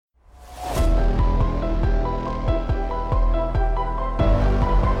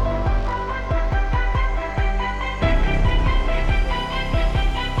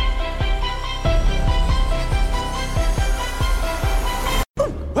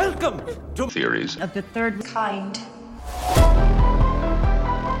Welcome to Theories of the Third Kind.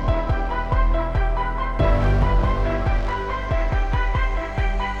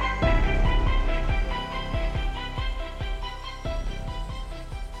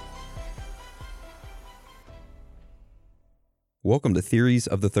 Welcome to Theories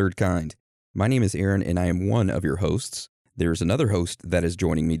of the Third Kind. My name is Aaron, and I am one of your hosts. There's another host that is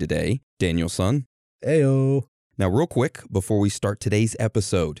joining me today, Danielson. Heyo. Now, real quick, before we start today's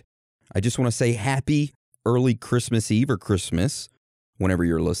episode, I just want to say happy early Christmas Eve or Christmas, whenever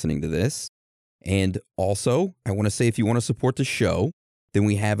you're listening to this. And also, I want to say if you want to support the show, then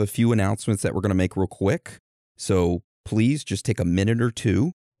we have a few announcements that we're going to make real quick. So please just take a minute or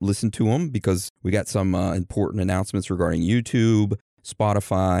two, listen to them, because we got some important announcements regarding YouTube,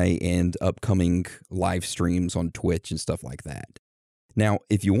 Spotify, and upcoming live streams on Twitch and stuff like that. Now,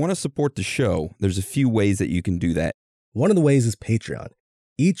 if you want to support the show, there's a few ways that you can do that. One of the ways is Patreon.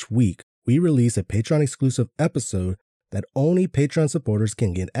 Each week, we release a Patreon-exclusive episode that only Patreon supporters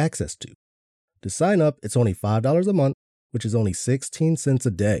can get access to. To sign up, it's only $5 a month, which is only 16 cents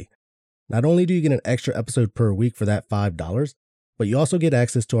a day. Not only do you get an extra episode per week for that $5, but you also get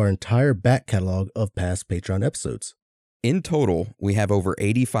access to our entire back catalog of past Patreon episodes. In total, we have over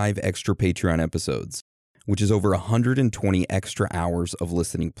 85 extra Patreon episodes, which is over 120 extra hours of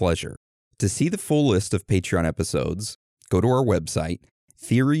listening pleasure. To see the full list of Patreon episodes, go to our website,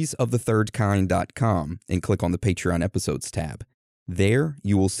 theoriesofthethirdkind.com, and click on the Patreon episodes tab. There,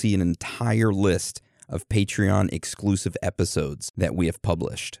 you will see an entire list of Patreon exclusive episodes that we have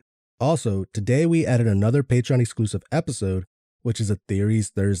published. Also, today we added another Patreon exclusive episode, which is a Theories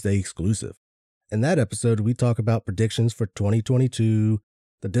Thursday exclusive. In that episode, we talk about predictions for 2022,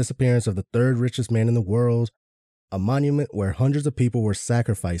 the disappearance of the third richest man in the world, a monument where hundreds of people were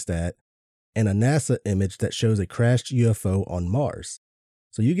sacrificed at, and a NASA image that shows a crashed UFO on Mars.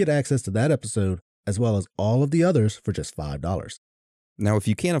 So you get access to that episode, as well as all of the others for just $5. Now, if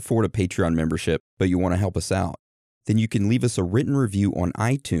you can't afford a Patreon membership, but you want to help us out, then you can leave us a written review on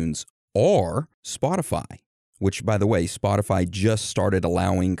iTunes or Spotify, which, by the way, Spotify just started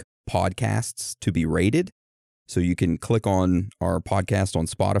allowing podcasts to be rated. So you can click on our podcast on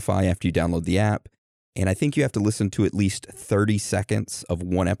Spotify after you download the app. And I think you have to listen to at least 30 seconds of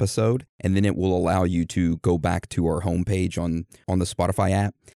one episode, and then it will allow you to go back to our homepage on the Spotify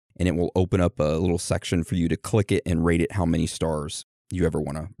app, and it will open up a little section for you to click it and rate it how many stars you ever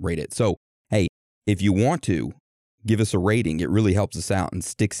want to rate it. So, hey, if you want to, give us a rating. It really helps us out and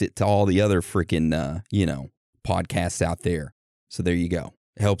sticks it to all the other freaking, podcasts out there. So there you go.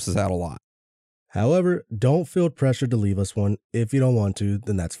 It helps us out a lot. However, don't feel pressured to leave us one. If you don't want to,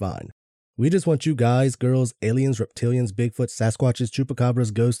 then that's fine. We just want you guys, girls, aliens, reptilians, Bigfoot, Sasquatches,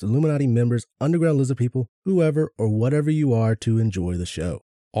 Chupacabras, ghosts, Illuminati members, underground lizard people, whoever or whatever you are to enjoy the show.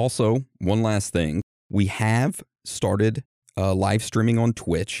 Also, one last thing. We have started live streaming on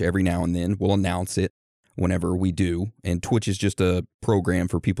Twitch every now and then. We'll announce it whenever we do. And Twitch is just a program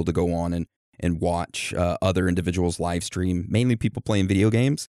for people to go on and watch other individuals live stream, mainly people playing video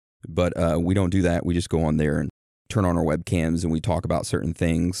games. But we don't do that. We just go on there and turn on our webcams and we talk about certain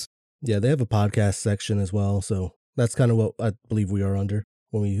things. Yeah, they have a podcast section as well. So that's kind of what I believe we are under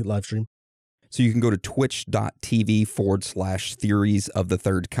when we live stream. So you can go to twitch.tv/theories of the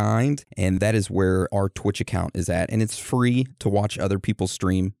third kind. And that is where our Twitch account is at. And it's free to watch other people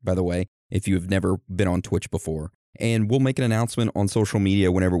stream, by the way, if you have never been on Twitch before. And we'll make an announcement on social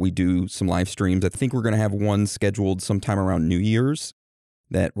media whenever we do some live streams. I think we're going to have one scheduled sometime around New Year's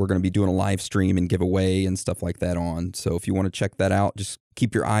that we're going to be doing a live stream and giveaway and stuff like that on. So if you want to check that out, just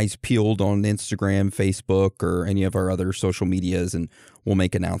keep your eyes peeled on Instagram, Facebook, or any of our other social medias, and we'll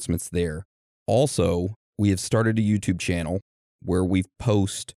make announcements there. Also, we have started a YouTube channel where we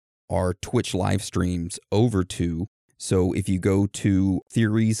post our Twitch live streams over to. So if you go to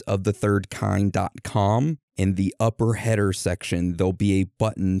theoriesofthethirdkind.com, in the upper header section, there'll be a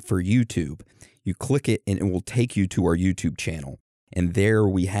button for YouTube. You click it and it will take you to our YouTube channel. And there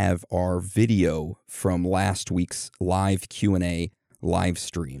we have our video from last week's live Q&A live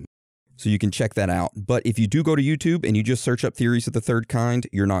stream. So you can check that out. But if you do go to YouTube and you just search up Theories of the Third Kind,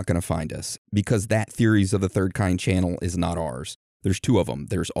 you're not going to find us, because that Theories of the Third Kind channel is not ours. There's two of them.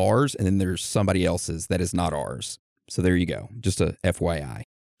 There's ours and then there's somebody else's that is not ours. So there you go. Just a FYI.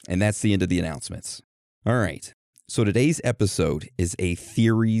 And that's the end of the announcements. All right. So today's episode is a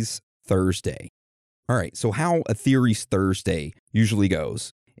Theories Thursday. All right. So how a Theories Thursday usually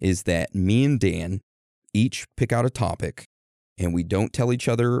goes is that me and Dan each pick out a topic, and we don't tell each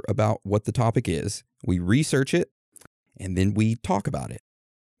other about what the topic is. We research it, and then we talk about it.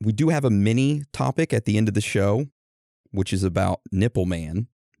 We do have a mini topic at the end of the show, which is about Nipple Man,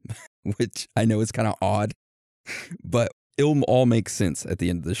 which I know is kind of odd, but it'll all make sense at the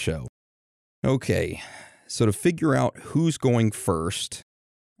end of the show. Okay, so to figure out who's going first,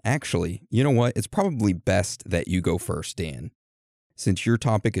 actually, you know what? It's probably best that you go first, Dan. Since your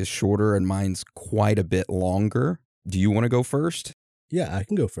topic is shorter and mine's quite a bit longer, do you want to go first? Yeah, I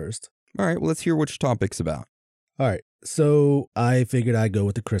can go first. All right, well, let's hear what your topic's about. All right, so I figured I'd go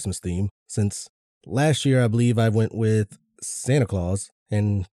with the Christmas theme since last year I believe I went with Santa Claus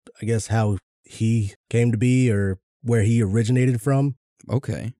and I guess how he came to be or where he originated from.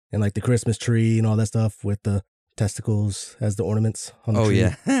 Okay. And like the Christmas tree and all that stuff with the testicles as the ornaments on the tree.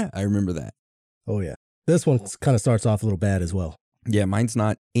 Yeah, I remember that. Oh, yeah. This one kind of starts off a little bad as well. Yeah, mine's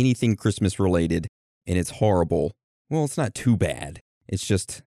not anything Christmas related, and it's horrible. Well, it's not too bad. It's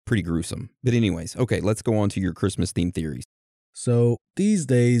just pretty gruesome. But anyways, okay, let's go on to your Christmas theme theories. So these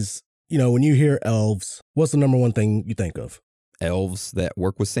days, when you hear elves, what's the number one thing you think of? Elves that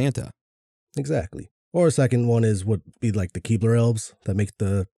work with Santa. Exactly. Or a second one would be like the Keebler elves that make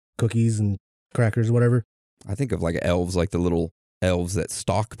the cookies and crackers or whatever. I think of like elves, like the little elves that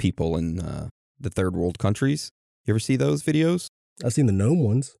stalk people in the third world countries. You ever see those videos? I've seen the gnome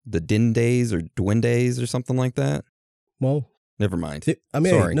ones. The Dindays or Duendes or something like that? Well, never mind.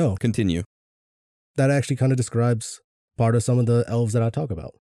 Sorry, no. Continue. That actually kind of describes part of some of the elves that I talk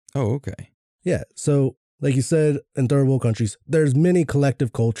about. Oh, okay. Yeah, so like you said, in third world countries, there's many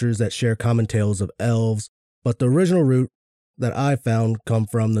collective cultures that share common tales of elves, but the original root that I found come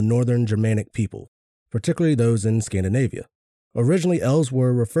from the northern Germanic people, particularly those in Scandinavia. Originally, elves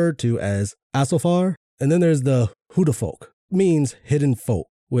were referred to as Asilfar, and then there's the Hudafolk, means hidden folk,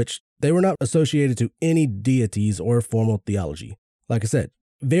 which they were not associated to any deities or formal theology. Like I said,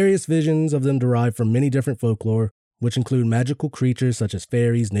 various visions of them derive from many different folklore, which include magical creatures such as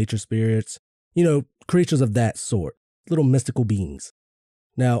fairies, nature spirits, creatures of that sort, little mystical beings.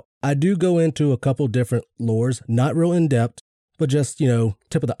 Now, I do go into a couple different lores, not real in-depth, but just,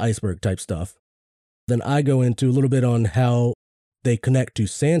 tip of the iceberg type stuff. Then I go into a little bit on how they connect to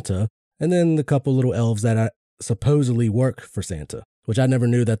Santa, and then the couple little elves that supposedly work for Santa, which I never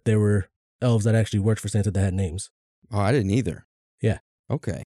knew that there were elves that actually worked for Santa that had names. Oh, I didn't either. Yeah.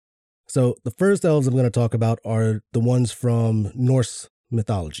 Okay. So the first elves I'm going to talk about are the ones from Norse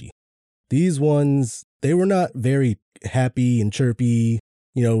mythology. These ones, they were not very happy and chirpy,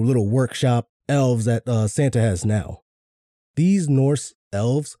 little workshop elves that Santa has now. These Norse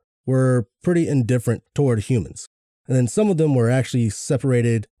elves were pretty indifferent toward humans. And then some of them were actually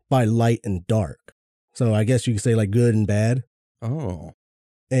separated by light and dark. So I guess you could say like good and bad. Oh.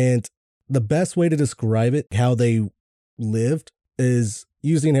 And the best way to describe it, how they lived, is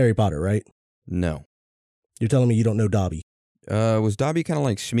using Harry Potter, right? No. You're telling me you don't know Dobby? Was Dobby kind of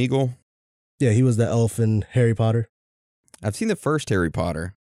like Smeagol? Yeah, he was the elf in Harry Potter. I've seen the first Harry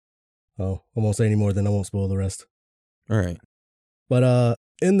Potter. Oh, I won't say any more, then I won't spoil the rest. All right. But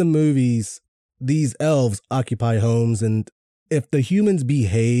in the movies, these elves occupy homes, and if the humans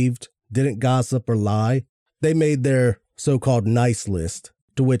behaved, didn't gossip or lie, they made their so-called nice list,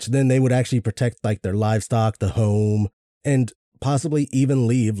 to which then they would actually protect like their livestock, the home, and possibly even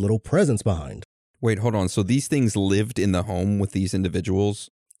leave little presents behind. Wait, hold on. So these things lived in the home with these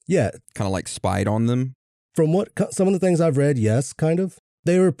individuals? Yeah. Kind of like spied on them? From what some of the things I've read, yes, kind of.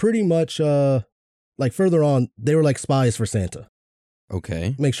 They were pretty much, like further on, they were like spies for Santa.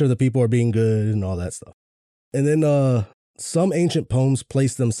 Okay. Make sure the people are being good and all that stuff. And then some ancient poems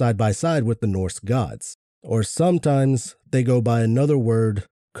place them side by side with the Norse gods. Or sometimes they go by another word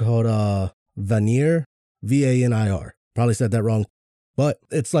called Vanir, Vanir. Probably said that wrong. But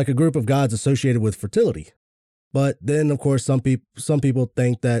it's like a group of gods associated with fertility. But then, of course, some people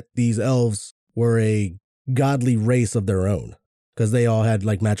think that these elves were a godly race of their own because they all had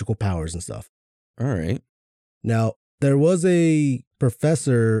like magical powers and stuff. All right. Now, there was a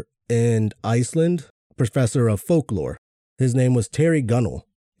professor in Iceland, professor of folklore. His name was Terry Gunnell.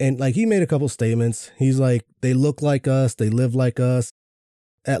 And like he made a couple statements. He's like, they look like us, they live like us,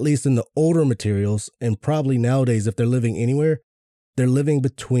 at least in the older materials. And probably nowadays, if they're living anywhere, they're living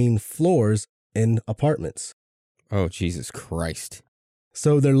between floors in apartments. Oh, Jesus Christ.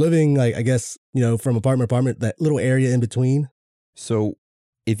 So they're living, like, I guess, from apartment to apartment, that little area in between. So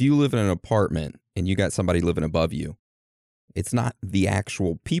if you live in an apartment and you got somebody living above you, it's not the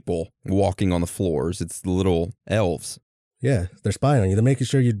actual people walking on the floors. It's the little elves. Yeah, they're spying on you. They're making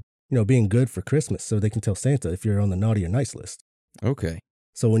sure you're, being good for Christmas so they can tell Santa if you're on the naughty or nice list. Okay.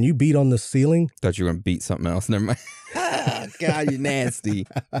 So when you beat on the ceiling. Thought you were going to beat something else. Never mind. God, you're nasty.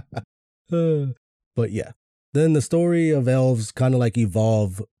 But yeah. Then the story of elves kind of like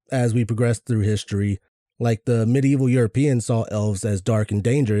evolve as we progress through history. Like the medieval Europeans saw elves as dark and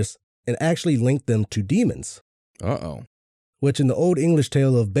dangerous and actually linked them to demons. Uh-oh. Which in the Old English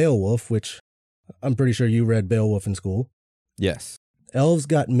tale of Beowulf, which I'm pretty sure you read Beowulf in school. Yes. Elves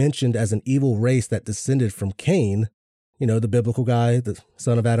got mentioned as an evil race that descended from Cain, you know, the biblical guy, the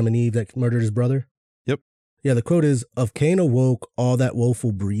son of Adam and Eve that murdered his brother. Yep. Yeah, the quote is, "Of Cain awoke all that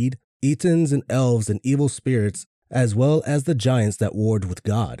woeful breed, Etons and elves and evil spirits, as well as the giants that warred with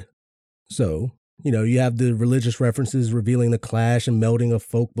God." So, you know, you have the religious references revealing the clash and melding of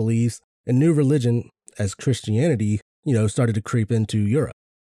folk beliefs and new religion as Christianity, you know, started to creep into Europe.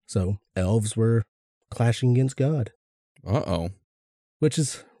 So elves were clashing against God. Uh-oh. Which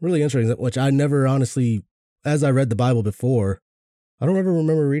is really interesting, which I never honestly, as I read the Bible before, I don't ever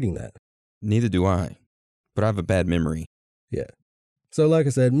remember reading that. Neither do I, but I have a bad memory. Yeah. So like I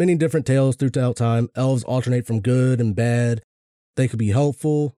said, many different tales throughout time. Elves alternate from good and bad. They could be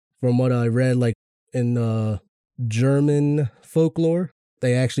helpful. From what I read, like in German folklore,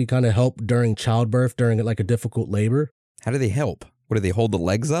 they actually kind of help during childbirth, during like a difficult labor. How do they help? What, do they hold the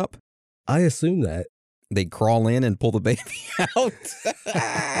legs up? I assume that. They crawl in and pull the baby out?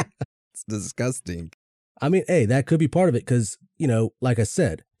 It's disgusting. I mean, hey, that could be part of it because, you know, like I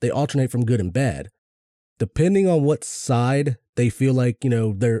said, they alternate from good and bad. Depending on what side they feel like, you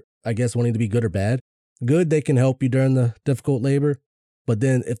know, they're, I guess, wanting to be good or bad. Good, they can help you during the difficult labor. But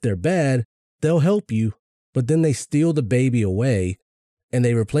then if they're bad, they'll help you, but then they steal the baby away and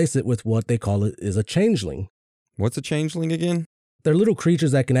they replace it with what they call it is a changeling. What's a changeling again? They're little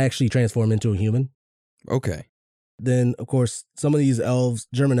creatures that can actually transform into a human. Okay. Then, of course, some of these elves,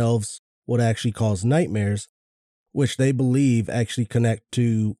 German elves, would actually cause nightmares, which they believe actually connect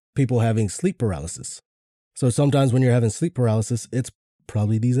to people having sleep paralysis. So sometimes when you're having sleep paralysis, it's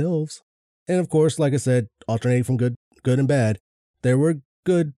probably these elves. And of course, like I said, alternating from good and bad. There were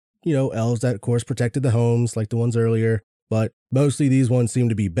good, you know, elves that, of course, protected the homes, like the ones earlier. But mostly these ones seem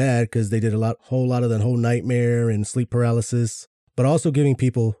to be bad because they did whole lot of the whole nightmare and sleep paralysis, but also giving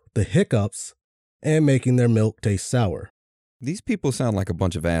people the hiccups and making their milk taste sour. These people sound like a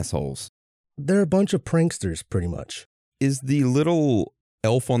bunch of assholes. They're a bunch of pranksters, pretty much. Is the little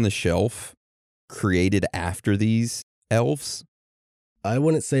elf on the shelf created after these elves? I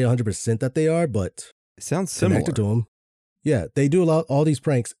wouldn't say 100% that they are, but it sounds similar. Connected to them. Yeah, they do all these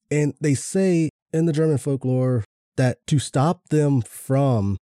pranks. And they say in the German folklore that to stop them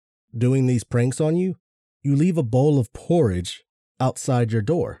from doing these pranks on you, you leave a bowl of porridge outside your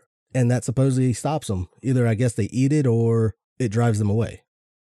door. And that supposedly stops them. Either, I guess, they eat it or it drives them away.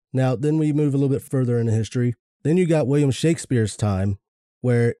 Now, then we move a little bit further into history. Then you got William Shakespeare's time,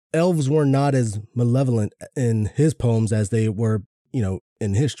 where elves were not as malevolent in his poems as they were, you know,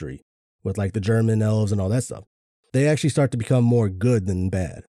 in history, with like the German elves and all that stuff. They actually start to become more good than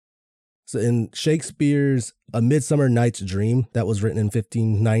bad. So in Shakespeare's A Midsummer Night's Dream, that was written in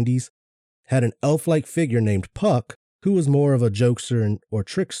 1590s, had an elf-like figure named Puck, who was more of a jokester or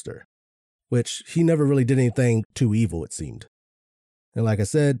trickster, which he never really did anything too evil, it seemed. And like I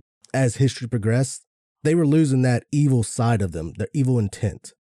said, as history progressed, they were losing that evil side of them, their evil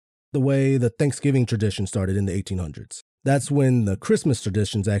intent. The way the Thanksgiving tradition started in the 1800s. That's when the Christmas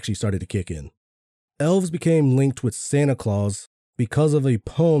traditions actually started to kick in. Elves became linked with Santa Claus because of a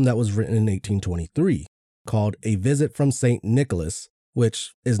poem that was written in 1823 called A Visit from St. Nicholas,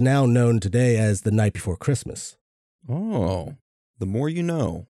 which is now known today as The Night Before Christmas. Oh, the more you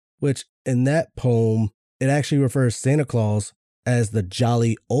know. Which in that poem, it actually refers Santa Claus as the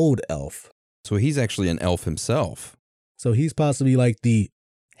jolly old elf. So he's actually an elf himself. So he's possibly like the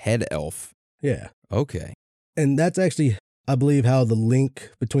head elf. Yeah. Okay. And that's actually, I believe, how the link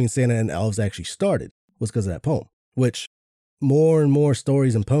between Santa and elves actually started, was because of that poem, which more and more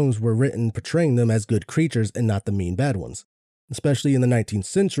stories and poems were written portraying them as good creatures and not the mean bad ones. Especially in the 19th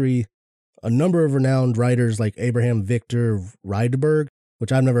century, a number of renowned writers like Abraham Victor Rydberg,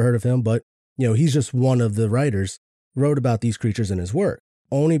 which I've never heard of him, but you know, he's just one of the writers, wrote about these creatures in his work,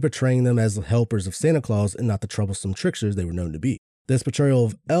 only portraying them as helpers of Santa Claus and not the troublesome tricksters they were known to be. This portrayal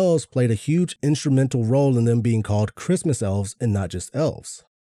of elves played a huge instrumental role in them being called Christmas elves and not just elves.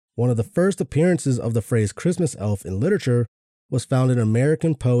 One of the first appearances of the phrase Christmas elf in literature was found in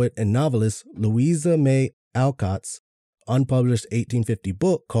American poet and novelist Louisa May Alcott's unpublished 1850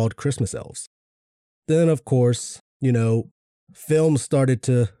 book called Christmas Elves. Then, of course, you know, films started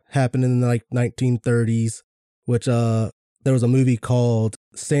to happen in the 1930s, which there was a movie called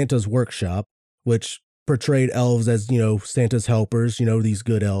Santa's Workshop, which portrayed elves as, you know, Santa's helpers, you know, these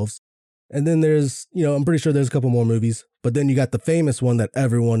good elves. And then there's, you know, I'm pretty sure there's a couple more movies, but then you got the famous one that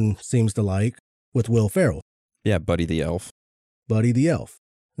everyone seems to like with Will Ferrell. Yeah, Buddy the Elf. Buddy the Elf.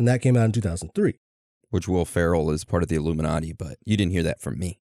 And that came out in 2003. Which Will Ferrell is part of the Illuminati, but you didn't hear that from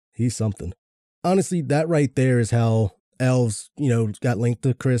me. He's something. Honestly, that right there is how elves, got linked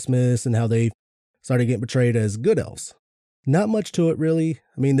to Christmas and how they started getting portrayed as good elves. Not much to it, really.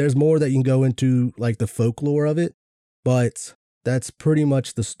 I mean, there's more that you can go into, like the folklore of it, but that's pretty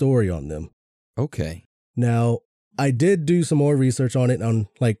much the story on them. Okay. Now, I did do some more research on it, on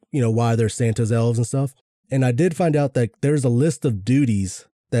why they're Santa's elves and stuff. And I did find out that there's a list of duties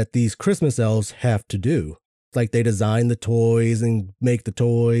that these Christmas elves have to do. Like they design the toys and make the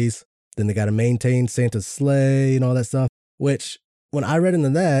toys. Then they got to maintain Santa's sleigh and all that stuff. Which, when I read into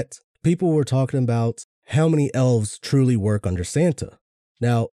that, people were talking about how many elves truly work under Santa.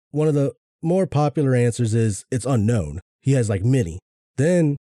 Now, one of the more popular answers is it's unknown. He has like many.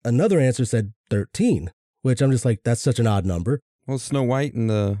 Then another answer said 13, which I'm just like, that's such an odd number. Well, Snow White and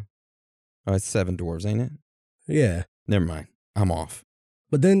the 7 dwarves, ain't it? Yeah. Never mind. I'm off.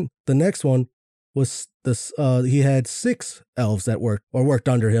 But then the next one was this. He had 6 elves that worked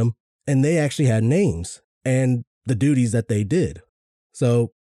under him, and they actually had names and the duties that they did.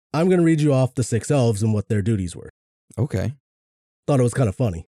 So I'm going to read you off the 6 elves and what their duties were. Okay. Thought it was kind of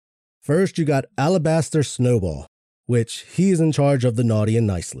funny. First, you got Alabaster Snowball, which he is in charge of the naughty and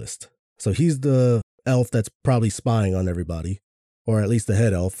nice list. So he's the elf that's probably spying on everybody, or at least the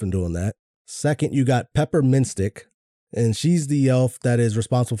head elf in doing that. Second, you got Pepper Minstick, and she's the elf that is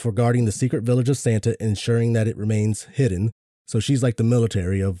responsible for guarding the secret village of Santa and ensuring that it remains hidden. So she's like the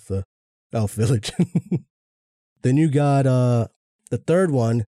military of the elf village. Then you got the third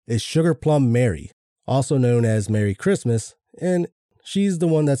one is Sugar Plum Mary, also known as Merry Christmas, and she's the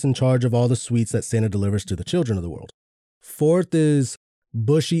one that's in charge of all the sweets that Santa delivers to the children of the world. Fourth is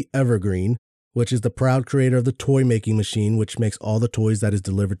Bushy Evergreen, which is the proud creator of the toy making machine, which makes all the toys that is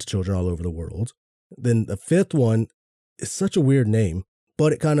delivered to children all over the world. Then the fifth one is such a weird name,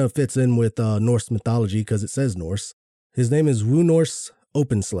 but it kind of fits in with Norse mythology because it says Norse. His name is Woonorse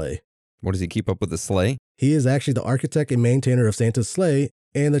Opensleigh. What, does he keep up with the sleigh? He is actually the architect and maintainer of Santa's sleigh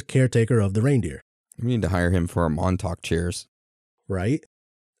and the caretaker of the reindeer. We need to hire him for our Montauk chairs. Right?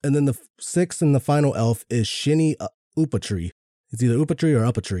 And then the sixth and the final elf is Shinny Upatree. It's either Upatree or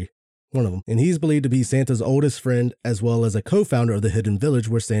Upatree, one of them. And he's believed to be Santa's oldest friend, as well as a co-founder of the hidden village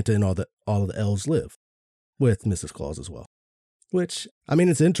where Santa and all of the elves live, with Mrs. Claus as well. Which, I mean,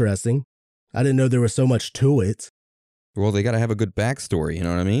 it's interesting. I didn't know there was so much to it. Well, they got to have a good backstory, you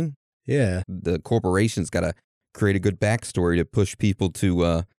know what I mean? Yeah. The corporation's got to create a good backstory to push people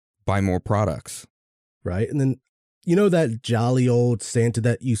to buy more products. Right. And then, you know that jolly old Santa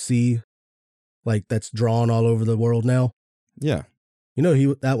that you see, like that's drawn all over the world now? Yeah. You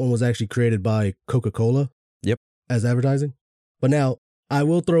know, that one was actually created by Coca-Cola. Yep. As advertising. But now, I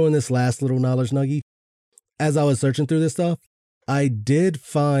will throw in this last little knowledge nugget. As I was searching through this stuff, I did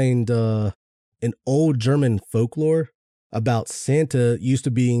find an old German folklore about Santa used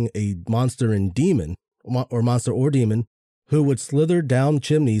to being a monster and demon, or monster or demon, who would slither down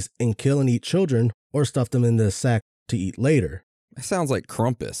chimneys and kill and eat children or stuff them in the sack to eat later. That sounds like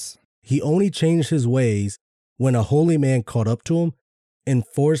Krampus. He only changed his ways when a holy man caught up to him and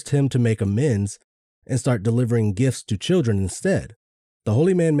forced him to make amends and start delivering gifts to children instead. The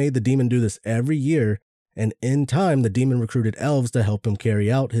holy man made the demon do this every year, and in time, the demon recruited elves to help him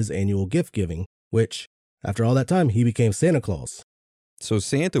carry out his annual gift giving, which, after all that time, he became Santa Claus. So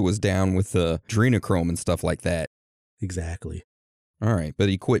Santa was down with the adrenochrome and stuff like that. Exactly. All right, but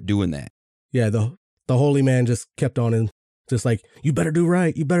he quit doing that. Yeah, the holy man just kept on and just like, you better do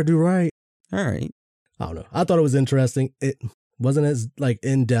right, you better do right. All right. I don't know. I thought it was interesting. It wasn't as like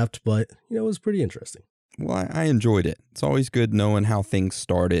in-depth, but it was pretty interesting. Well, I enjoyed it. It's always good knowing how things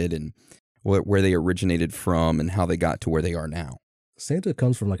started and where they originated from and how they got to where they are now. Santa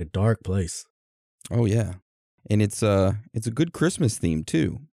comes from like a dark place. Oh, yeah. And it's a good Christmas theme,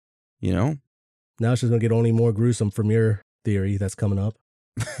 too. You know? Now it's just going to get only more gruesome from your theory that's coming up,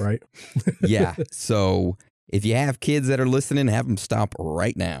 right? Yeah. So if you have kids that are listening, have them stop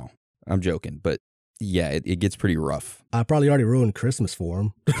right now. I'm joking. But yeah, it gets pretty rough. I probably already ruined Christmas for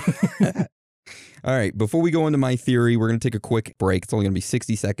them. All right. Before we go into my theory, we're going to take a quick break. It's only going to be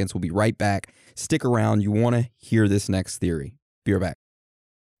 60 seconds. We'll be right back. Stick around. You want to hear this next theory. Be right back.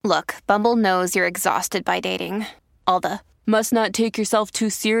 Look, Bumble knows you're exhausted by dating. All the must not take yourself too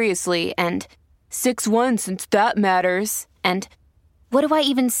seriously and 6'1" since that matters. And what do I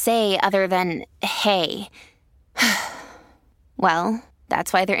even say other than, hey? Well,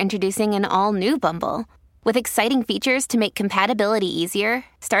 that's why they're introducing an all-new Bumble with exciting features to make compatibility easier,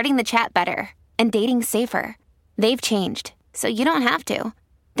 starting the chat better, and dating safer. They've changed, so you don't have to.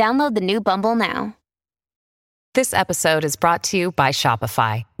 Download the new Bumble now. This episode is brought to you by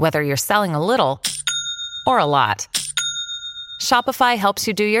Shopify. Whether you're selling a little or a lot. Shopify helps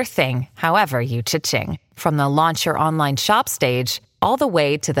you do your thing, however you cha-ching. From the launch your online shop stage, all the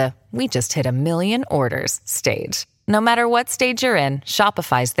way to the we just hit 1 million orders stage. No matter what stage you're in,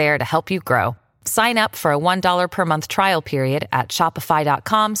 Shopify's there to help you grow. Sign up for a $1 per month trial period at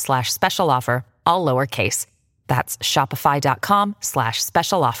shopify.com/special offer, all lowercase. That's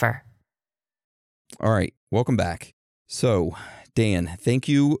shopify.com/special offer. All right, welcome back. So, Dan, thank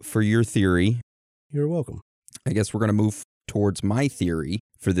you for your theory. You're welcome. I guess we're going to move towards my theory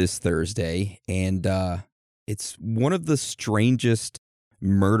for this Thursday, and it's one of the strangest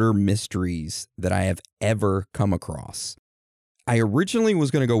murder mysteries that I have ever come across. I originally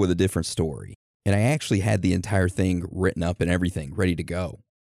was going to go with a different story, and I actually had the entire thing written up and everything ready to go.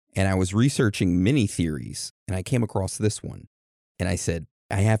 And I was researching many theories, and I came across this one. And I said,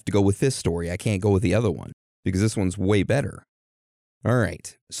 I have to go with this story. I can't go with the other one because this one's way better. All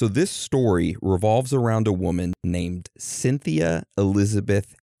right, so this story revolves around a woman named Cynthia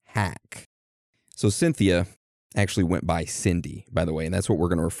Elizabeth Hack. So Cynthia actually went by Cindy, by the way, and that's what we're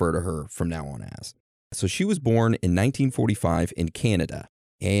going to refer to her from now on as. So she was born in 1945 in Canada,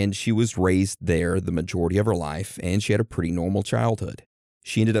 and she was raised there the majority of her life, and she had a pretty normal childhood.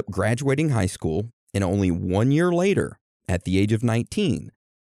 She ended up graduating high school, and only 1 year later, at the age of 19,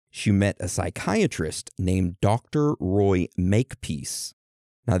 she met a psychiatrist named Dr. Roy Makepeace.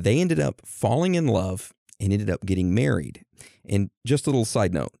 Now, they ended up falling in love and ended up getting married. And just a little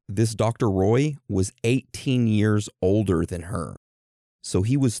side note, this Dr. Roy was 18 years older than her. So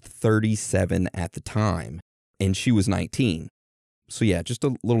he was 37 at the time, and she was 19. So yeah, just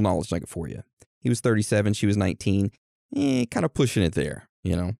a little knowledge nugget for you. He was 37, she was 19. Kind of pushing it there,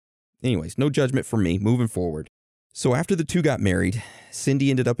 you know. Anyways, no judgment from me, moving forward. So after the two got married, Cindy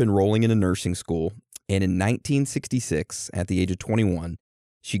ended up enrolling in a nursing school, and in 1966, at the age of 21,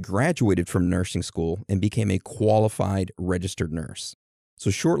 she graduated from nursing school and became a qualified registered nurse. So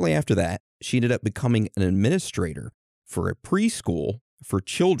shortly after that, she ended up becoming an administrator for a preschool for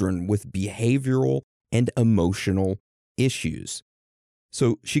children with behavioral and emotional issues.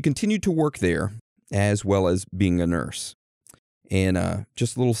 So she continued to work there as well as being a nurse. And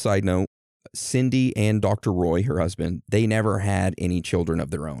just a little side note, Cindy and Dr. Roy, her husband, they never had any children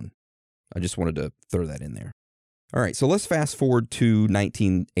of their own. I just wanted to throw that in there. All right, so let's fast forward to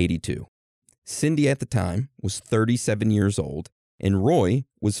 1982. Cindy at the time was 37 years old, and Roy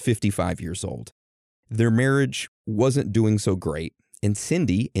was 55 years old. Their marriage wasn't doing so great, and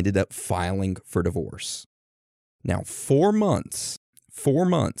Cindy ended up filing for divorce. Now, 4 months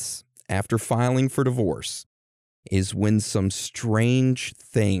after filing for divorce is when some strange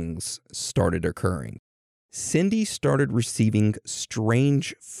things started occurring. Cindy started receiving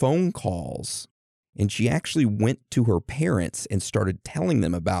strange phone calls, and she actually went to her parents and started telling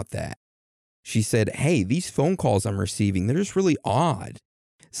them about that. She said, hey, these phone calls I'm receiving, they're just really odd.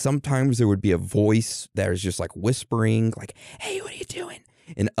 Sometimes there would be a voice that was just like whispering, like, hey, what are you doing?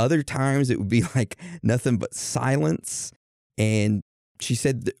 And other times it would be like nothing but silence. And she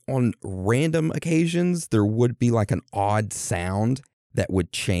said that on random occasions, there would be like an odd sound that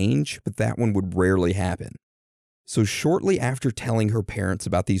would change, but that one would rarely happen. So shortly after telling her parents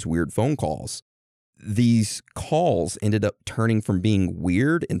about these weird phone calls, these calls ended up turning from being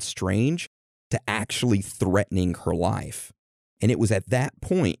weird and strange to actually threatening her life. And it was at that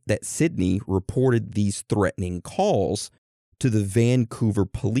point that Sydney reported these threatening calls to the Vancouver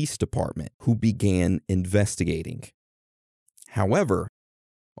Police Department, who began investigating. However,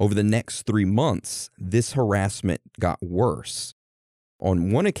 over the next 3 months, this harassment got worse.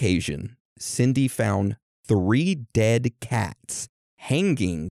 On one occasion, Cindy found 3 dead cats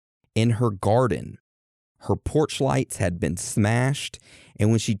hanging in her garden. Her porch lights had been smashed,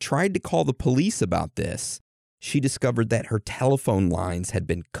 and when she tried to call the police about this, she discovered that her telephone lines had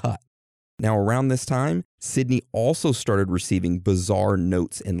been cut. Now, around this time, Sydney also started receiving bizarre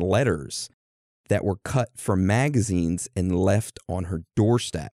notes and letters that were cut from magazines and left on her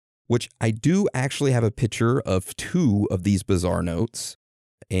doorstep, which I do actually have a picture of 2 of these bizarre notes.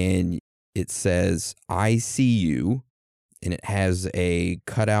 And it says, I see you. And it has a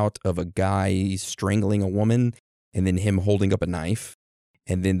cutout of a guy strangling a woman and then him holding up a knife.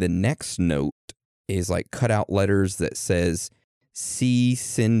 And then the next note is like cutout letters that says, see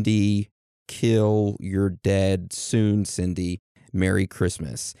Cindy, kill, you're dead soon, Cindy, Merry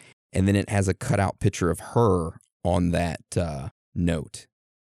Christmas. And then it has a cutout picture of her on that note.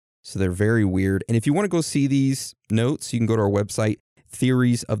 So they're very weird. And if you want to go see these notes, you can go to our website,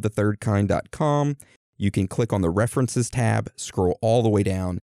 theoriesofthethirdkind.com. You can click on the references tab, scroll all the way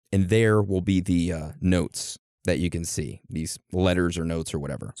down, and there will be the notes that you can see, these letters or notes or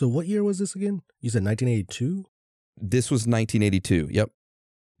whatever. So what year was this again? You said 1982? This was 1982. Yep.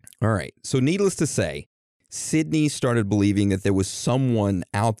 All right. So needless to say, Sydney started believing that there was someone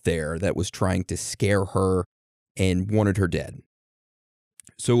out there that was trying to scare her and wanted her dead.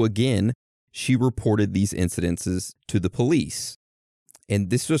 So again, she reported these incidences to the police. And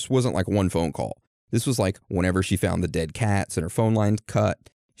this just wasn't like one phone call. This was like whenever she found the dead cats and her phone line cut,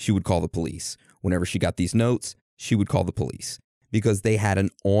 she would call the police. Whenever she got these notes, she would call the police because they had an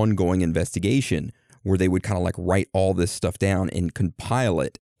ongoing investigation where they would kind of like write all this stuff down and compile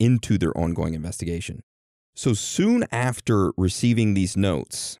it into their ongoing investigation. So soon after receiving these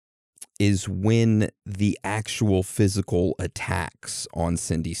notes is when the actual physical attacks on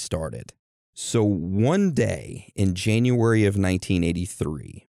Cindy started. So one day in January of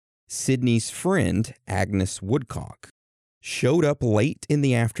 1983, Sydney's friend, Agnes Woodcock, showed up late in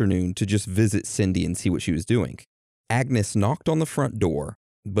the afternoon to just visit Cindy and see what she was doing. Agnes knocked on the front door,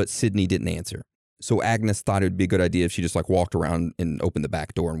 but Sydney didn't answer. So Agnes thought it would be a good idea if she just like walked around and opened the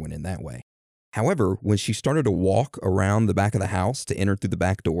back door and went in that way. However, when she started to walk around the back of the house to enter through the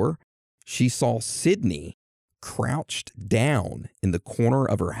back door, she saw Sydney crouched down in the corner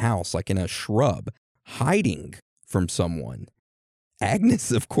of her house, like in a shrub, hiding from someone.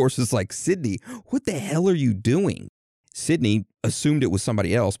 Agnes, of course, is like, Sydney, what the hell are you doing? Sydney assumed it was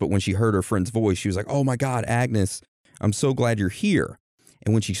somebody else, but when she heard her friend's voice, she was like, oh my God, Agnes, I'm so glad you're here.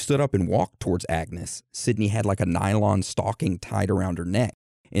 And when she stood up and walked towards Agnes, Sydney had like a nylon stocking tied around her neck.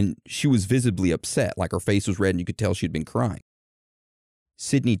 And she was visibly upset, like her face was red and you could tell she'd been crying.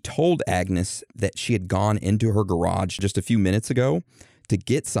 Sydney told Agnes that she had gone into her garage just a few minutes ago to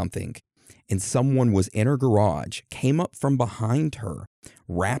get something, and someone was in her garage, came up from behind her,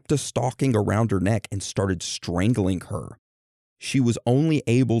 wrapped a stocking around her neck, and started strangling her. She was only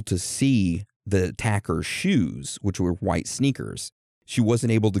able to see the attacker's shoes, which were white sneakers. She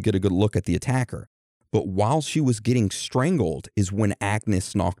wasn't able to get a good look at the attacker. But while she was getting strangled is when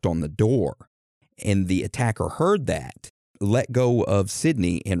Agnes knocked on the door, and the attacker heard that, let go of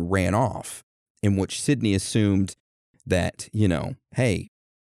Sydney and ran off, in which Sydney assumed that, hey,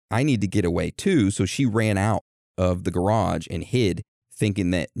 I need to get away too. So she ran out of the garage and hid, thinking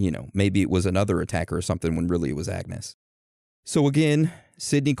that, maybe it was another attacker or something when really it was Agnes. So again,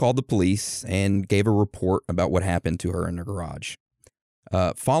 Sydney called the police and gave a report about what happened to her in her garage.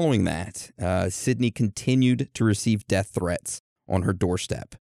 Following that, Sydney continued to receive death threats on her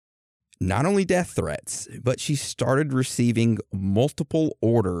doorstep. Not only death threats, but she started receiving multiple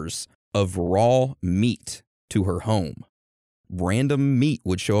orders of raw meat to her home. Random meat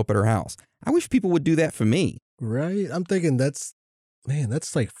would show up at her house. I wish people would do that for me. Right? I'm thinking that's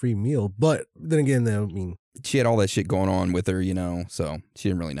like free meal. But then again, though, she had all that shit going on with her, so she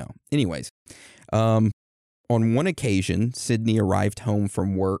didn't really know. Anyways, on one occasion, Sydney arrived home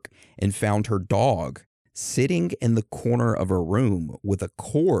from work and found her dog sitting in the corner of her room with a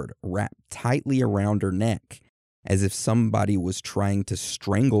cord wrapped tightly around her neck, as if somebody was trying to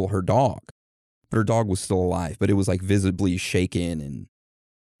strangle her dog. But her dog was still alive, but it was like visibly shaken and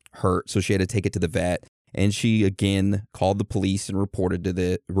hurt, so she had to take it to the vet. And she again called the police and reported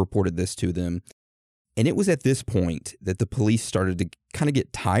this to them. And it was at this point that the police started to kind of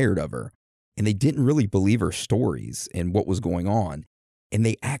get tired of her, and they didn't really believe her stories and what was going on. And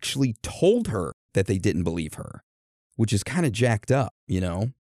they actually told her that they didn't believe her, which is kind of jacked up, Yeah,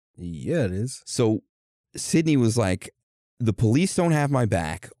 it is. So Sydney was like, the police don't have my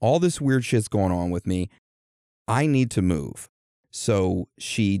back. All this weird shit's going on with me. I need to move. So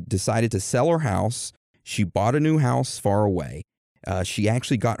she decided to sell her house. She bought a new house far away. She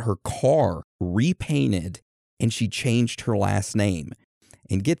actually got her car repainted, and she changed her last name.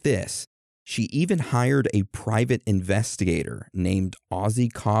 And get this, she even hired a private investigator named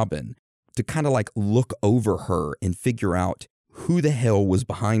Ozzy Cobbin to kind of like look over her and figure out who the hell was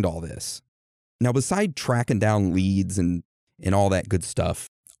behind all this. Now, beside tracking down leads and all that good stuff,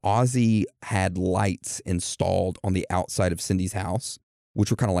 Ozzy had lights installed on the outside of Cindy's house,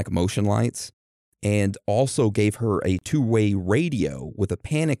 which were kind of like motion lights, and also gave her a two-way radio with a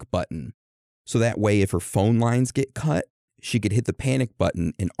panic button. So that way, if her phone lines get cut, she could hit the panic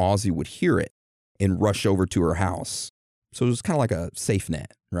button and Ozzy would hear it and rush over to her house. So it was kind of like a safe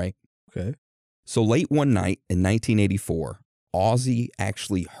net, right? Okay. So late one night in 1984, Ozzy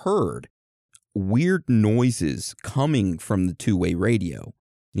actually heard weird noises coming from the two-way radio.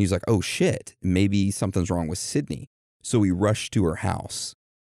 And he's like, oh shit, maybe something's wrong with Sydney. So he rushed to her house.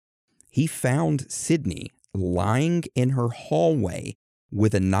 He found Sydney lying in her hallway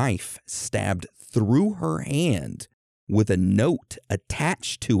with a knife stabbed through her hand with a note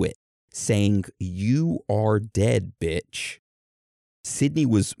attached to it saying, "You are dead, bitch." Sydney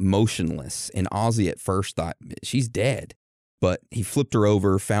was motionless, and Ozzy at first thought, she's dead. But he flipped her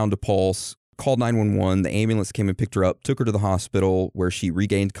over, found a pulse, called 911. The ambulance came and picked her up, took her to the hospital where she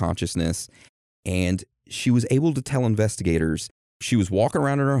regained consciousness, and she was able to tell investigators she was walking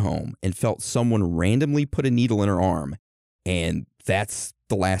around in her home and felt someone randomly put a needle in her arm, and that's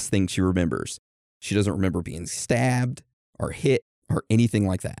the last thing she remembers. She doesn't remember being stabbed or hit or anything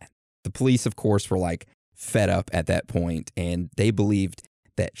like that. The police, of course, were like fed up at that point, and they believed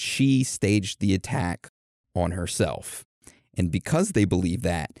that she staged the attack on herself. And because they believed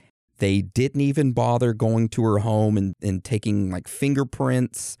that, they didn't even bother going to her home and taking like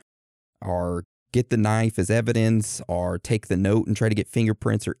fingerprints or get the knife as evidence or take the note and try to get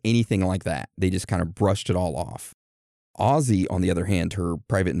fingerprints or anything like that. They just kind of brushed it all off. Ozzy, on the other hand, her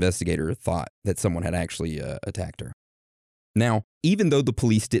private investigator, thought that someone had actually attacked her. Now, even though the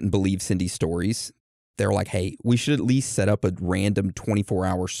police didn't believe Cindy's stories, they're like, hey, we should at least set up a random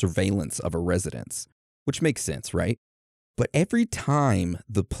 24-hour surveillance of a residence, which makes sense, right? But every time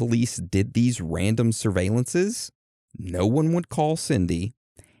the police did these random surveillances, no one would call Cindy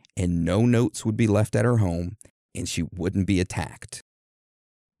and no notes would be left at her home and she wouldn't be attacked.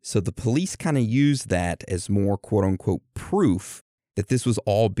 So the police kind of used that as more quote-unquote proof that this was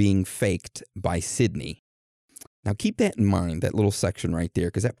all being faked by Sydney. Now keep that in mind, that little section right there,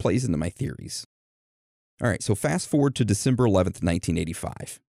 because that plays into my theories. All right, so fast forward to December 11th,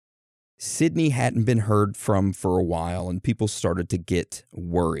 1985. Sydney hadn't been heard from for a while, and people started to get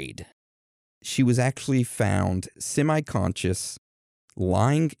worried. She was actually found semi-conscious,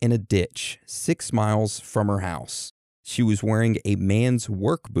 lying in a ditch 6 miles from her house. She was wearing a man's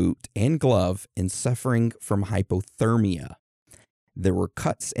work boot and glove and suffering from hypothermia. There were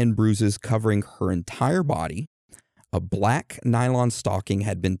cuts and bruises covering her entire body. A black nylon stocking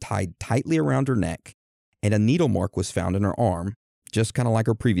had been tied tightly around her neck, and a needle mark was found in her arm, just kind of like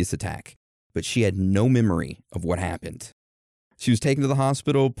her previous attack, but she had no memory of what happened. She was taken to the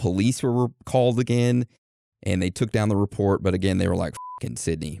hospital, police were called again, and they took down the report, but again, they were like, f***ing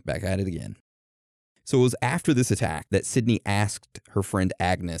Sydney, back at it again. So it was after this attack that Sydney asked her friend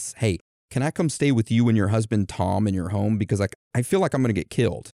Agnes, hey, can I come stay with you and your husband Tom in your home? Because I feel like I'm going to get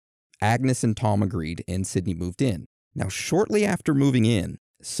killed. Agnes and Tom agreed, and Sydney moved in. Now, shortly after moving in,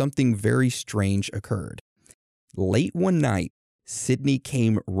 something very strange occurred. Late one night, Sydney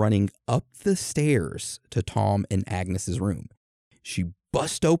came running up the stairs to Tom and Agnes's room. She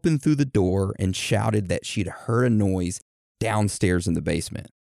bust open through the door and shouted that she'd heard a noise downstairs in the basement.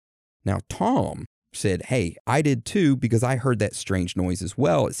 Now, Tom said, hey, I did too, because I heard that strange noise as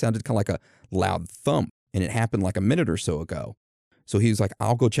well. It sounded kind of like a loud thump, and it happened like a minute or so ago. So he was like,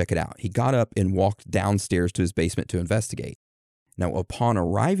 I'll go check it out. He got up and walked downstairs to his basement to investigate. Now, upon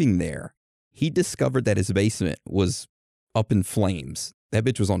arriving there, he discovered that his basement was up in flames. That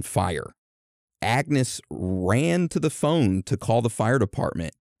bitch was on fire. Agnes ran to the phone to call the fire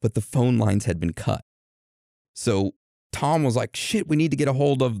department, but the phone lines had been cut. So Tom was like, shit, we need to get a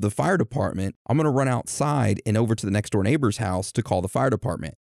hold of the fire department. I'm going to run outside and over to the next door neighbor's house to call the fire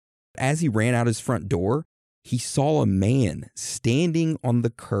department. As he ran out his front door, he saw a man standing on the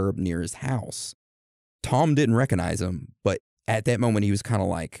curb near his house. Tom didn't recognize him, but at that moment, he was kind of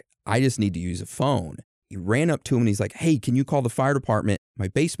like, I just need to use a phone. He ran up to him and he's like, hey, can you call the fire department? My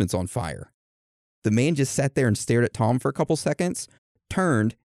basement's on fire. The man just sat there and stared at Tom for a couple seconds,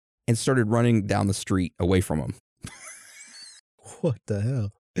 turned, and started running down the street away from him. What the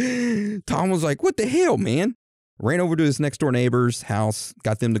hell? Tom was like, what the hell, man? Ran over to his next door neighbor's house,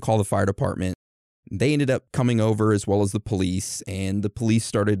 got them to call the fire department. They ended up coming over as well as the police, and the police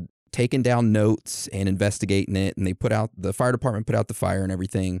started taking down notes and investigating it, and the fire department put out the fire and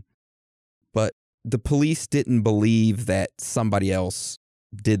everything. But the police didn't believe that somebody else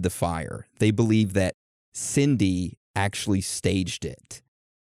did the fire. They believed that Cindy actually staged it.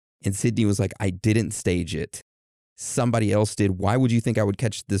 And Sydney was like, I didn't stage it. Somebody else did. Why would you think I would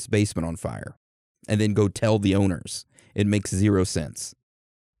catch this basement on fire and then go tell the owners? It makes zero sense.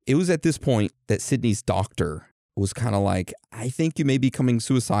 It was at this point that Sydney's doctor was kind of like, I think you may be becoming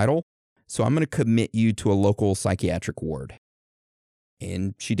suicidal, so I'm going to commit you to a local psychiatric ward.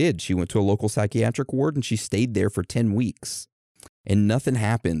 And she did. She went to a local psychiatric ward and she stayed there for 10 weeks. And nothing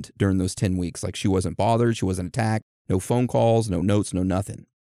happened during those 10 weeks. Like, she wasn't bothered, she wasn't attacked, no phone calls, no notes, no nothing.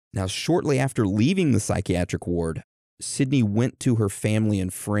 Now, shortly after leaving the psychiatric ward, Sydney went to her family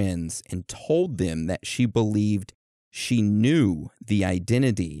and friends and told them that she believed she knew the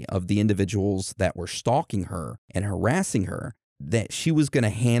identity of the individuals that were stalking her and harassing her, that she was going to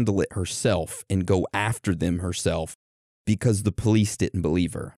handle it herself and go after them herself because the police didn't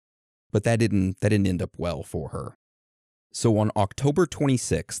believe her. but that didn't end up well for her. So on October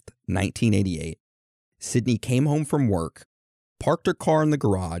 26th, 1988, Sydney came home from work, parked her car in the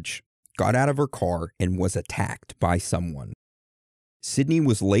garage, got out of her car, and was attacked by someone. Sydney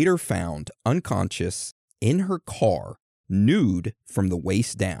was later found unconscious in her car, nude from the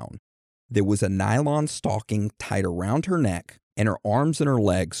waist down. There was a nylon stocking tied around her neck, and her arms and her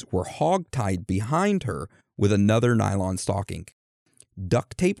legs were hog-tied behind her with another nylon stocking.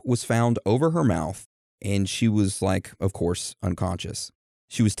 Duct tape was found over her mouth, and she was, of course, unconscious.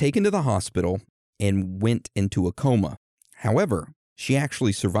 She was taken to the hospital and went into a coma. However, she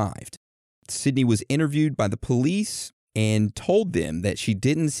actually survived. Sydney was interviewed by the police and told them that she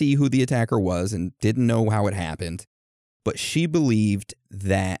didn't see who the attacker was and didn't know how it happened, but she believed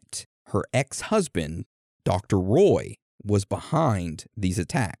that her ex-husband, Dr. Roy, was behind these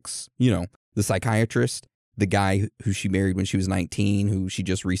attacks. You know, the psychiatrist, the guy who she married when she was 19, who she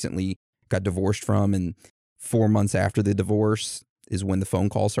just recently got divorced from, and 4 months after the divorce is when the phone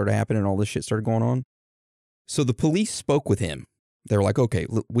calls started happening and all this shit started going on. So the police spoke with him. They were like, okay,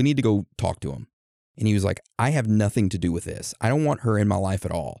 we need to go talk to him. And he was like, I have nothing to do with this. I don't want her in my life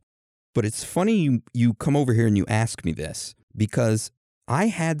at all. But it's funny you come over here and you ask me this, because I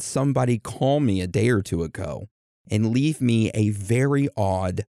had somebody call me a day or two ago and leave me a very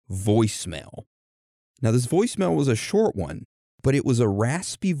odd voicemail. Now, this voicemail was a short one, but it was a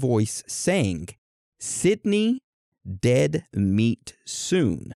raspy voice saying, Sydney, dead meet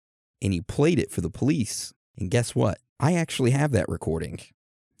soon. And he played it for the police. And guess what? I actually have that recording.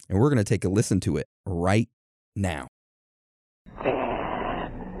 And we're going to take a listen to it right now.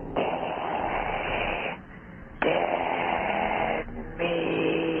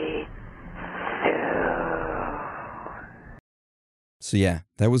 So yeah,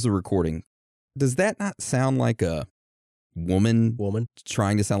 that was the recording. Does that not sound like a woman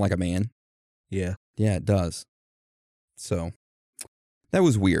trying to sound like a man? Yeah. Yeah, it does. So that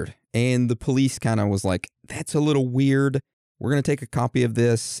was weird. And the police kind of was like, that's a little weird. We're going to take a copy of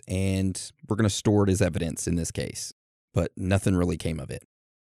this and we're going to store it as evidence in this case. But nothing really came of it.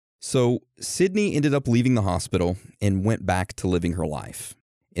 So Sydney ended up leaving the hospital and went back to living her life.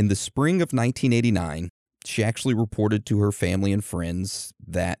 In the spring of 1989, she actually reported to her family and friends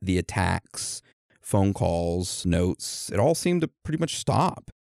that the attacks, phone calls, notes, it all seemed to pretty much stop.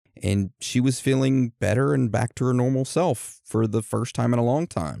 And she was feeling better and back to her normal self for the first time in a long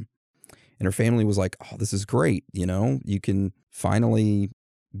time. And her family was like, oh, this is great. You know, you can finally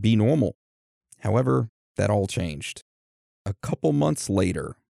be normal. However, that all changed. A couple months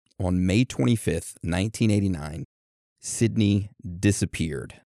later, on May 25th, 1989, Sydney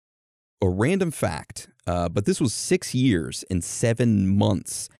disappeared. A random fact, but this was 6 years and 7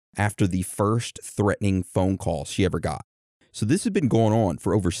 months after the first threatening phone call she ever got. So this had been going on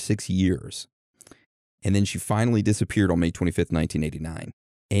for over 6 years. And then she finally disappeared on May 25th, 1989.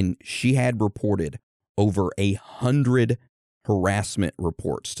 And she had reported over 100 harassment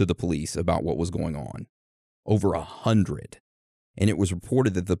reports to the police about what was going on. Over 100. And it was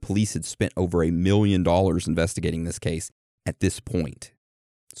reported that the police had spent over $1 million investigating this case at this point.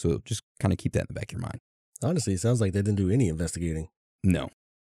 So just kind of keep that in the back of your mind. Honestly, it sounds like they didn't do any investigating. No.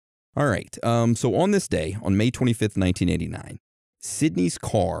 All right. So on this day, on May 25th, 1989, Sydney's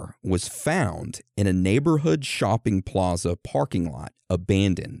car was found in a neighborhood shopping plaza parking lot,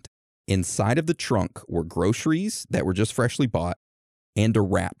 abandoned. Inside of the trunk were groceries that were just freshly bought and a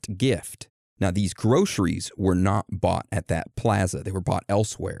wrapped gift. Now, these groceries were not bought at that plaza. They were bought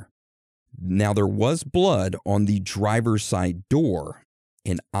elsewhere. Now, there was blood on the driver's side door,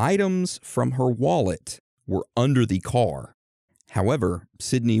 and items from her wallet were under the car. However,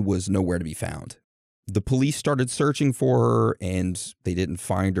 Sydney was nowhere to be found. The police started searching for her, and they didn't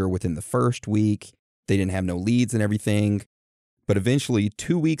find her within the first week. They didn't have no leads and everything. But eventually,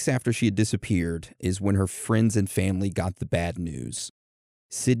 2 weeks after she had disappeared is when her friends and family got the bad news.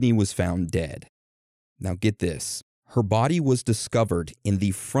 Sydney was found dead. Now get this. Her body was discovered in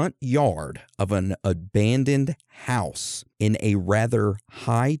the front yard of an abandoned house in a rather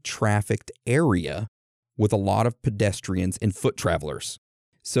high-trafficked area with a lot of pedestrians and foot travelers.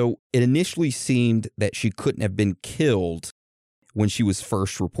 So it initially seemed that she couldn't have been killed when she was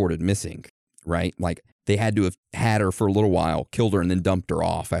first reported missing, right? Like they had to have had her for a little while, killed her, and then dumped her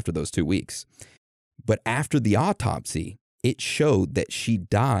off after those 2 weeks. But after the autopsy, it showed that she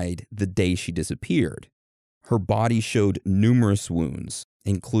died the day she disappeared. Her body showed numerous wounds,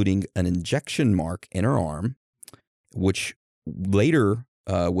 including an injection mark in her arm, which later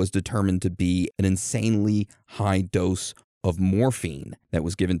was determined to be an insanely high dose of morphine that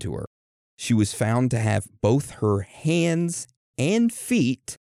was given to her. She was found to have both her hands and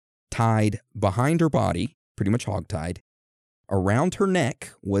feet tied behind her body, pretty much hogtied. Around her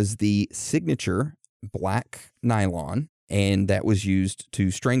neck was the signature black nylon, and that was used to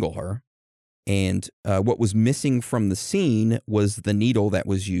strangle her. And what was missing from the scene was the needle that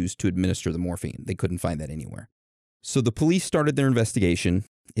was used to administer the morphine. They couldn't find that anywhere. So the police started their investigation.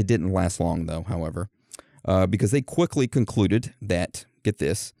 It didn't last long, though, however, because they quickly concluded that, get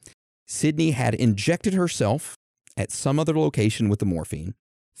this, Sydney had injected herself at some other location with the morphine,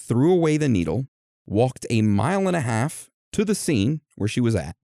 threw away the needle, walked 1.5 miles to the scene where she was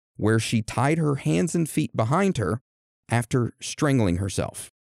at, where she tied her hands and feet behind her after strangling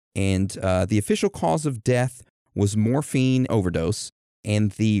herself. And the official cause of death was morphine overdose,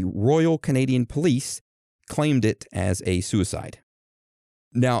 and the Royal Canadian Police claimed it as a suicide.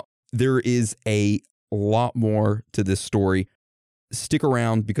 Now, there is a lot more to this story. Stick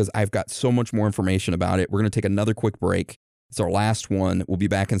around because I've got so much more information about it. We're going to take another quick break. It's our last one. We'll be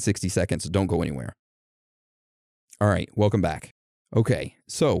back in 60 seconds, so don't go anywhere. All right, welcome back. Okay,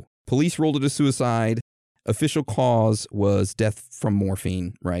 so police ruled it a suicide. Official cause was death from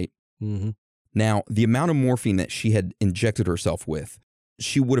morphine, right? Mm-hmm. Now, the amount of morphine that she had injected herself with,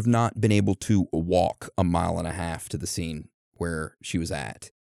 she would have not been able to walk 1.5 miles to the scene where she was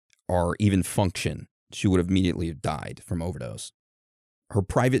at, or even function. She would have immediately died from overdose. Her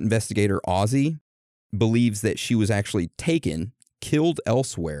private investigator, Ozzy, believes that she was actually taken, killed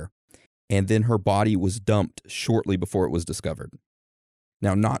elsewhere, and then her body was dumped shortly before it was discovered.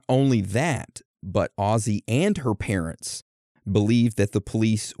 Now, not only that, but Ozzy and her parents believe that the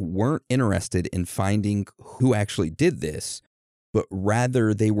police weren't interested in finding who actually did this, but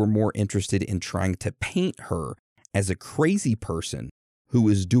rather they were more interested in trying to paint her as a crazy person who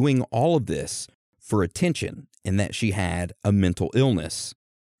was doing all of this for attention and that she had a mental illness,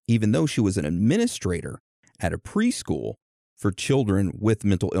 even though she was an administrator at a preschool for children with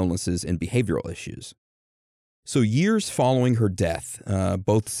mental illnesses and behavioral issues. So years following her death,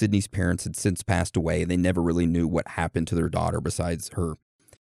 both Sydney's parents had since passed away. They never really knew what happened to their daughter besides her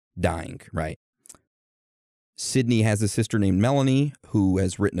dying, right? Sydney has a sister named Melanie who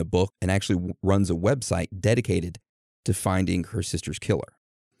has written a book and actually runs a website dedicated to finding her sister's killer.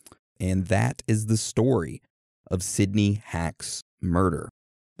 And that is the story of Sydney Hack's murder.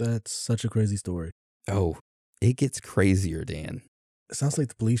 That's such a crazy story. Oh, it gets crazier, Dan. It sounds like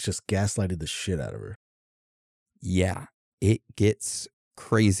the police just gaslighted the shit out of her. Yeah, it gets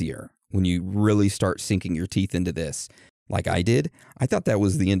crazier when you really start sinking your teeth into this. Like I did, I thought that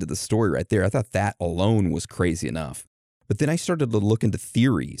was the end of the story right there. I thought that alone was crazy enough. But then I started to look into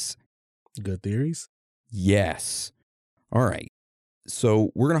theories. Good theories? Yes. All right.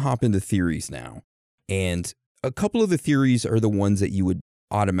 So we're going to hop into theories now. And a couple of the theories are the ones that you would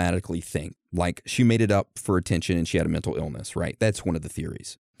automatically think. Like she made it up for attention and she had a mental illness, right? That's one of the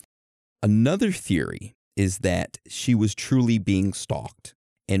theories. Another theory is that she was truly being stalked.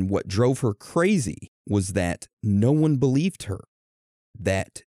 And what drove her crazy was that no one believed her,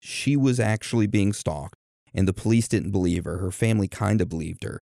 that she was actually being stalked, and the police didn't believe her. Her family kind of believed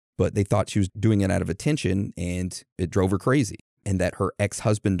her, but they thought she was doing it out of attention, and it drove her crazy. And that her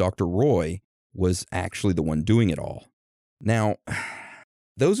ex-husband, Dr. Roy, was actually the one doing it all. Now,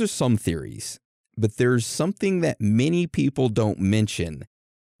 those are some theories, but there's something that many people don't mention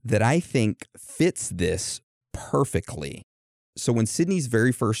that I think fits this perfectly. So when Sydney's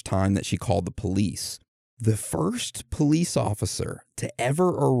very first time that she called the police, the first police officer to ever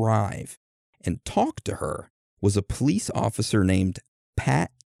arrive and talk to her was a police officer named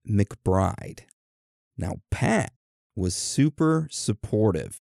Pat McBride. Now, Pat was super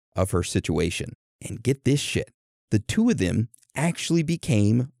supportive of her situation. And get this shit, the two of them actually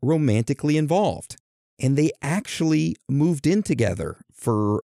became romantically involved. And they actually moved in together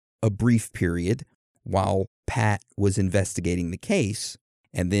for a brief period while Pat was investigating the case.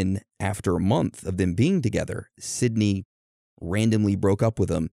 And then after a month of them being together, Sydney randomly broke up with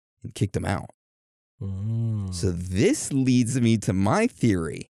him and kicked him out. So this leads me to my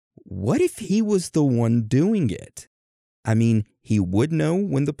theory. What if he was the one doing it? I mean, he would know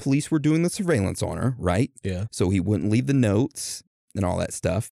when the police were doing the surveillance on her, right? Yeah. So he wouldn't leave the notes and all that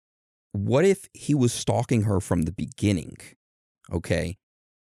stuff. What if he was stalking her from the beginning? Okay.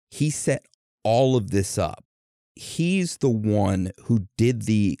 He set all of this up. He's the one who did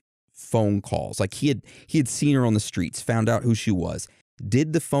the phone calls. Like he had seen her on the streets, found out who she was,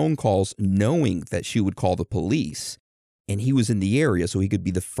 did the phone calls knowing that she would call the police, and he was in the area so he could be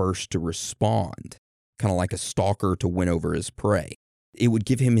the first to respond, kind of like a stalker to win over his prey. It would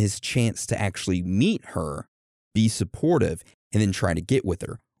give him his chance to actually meet her, be supportive, and then try to get with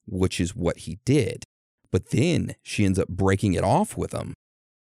her, which is what he did. But then she ends up breaking it off with him.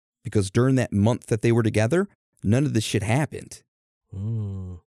 because during that month that they were together, none of this shit happened.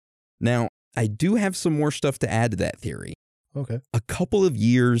 Now, I do have some more stuff to add to that theory. Okay. A couple of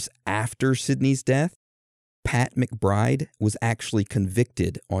years after Sydney's death, Pat McBride was actually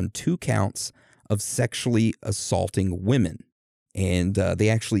convicted on 2 counts of sexually assaulting women. And they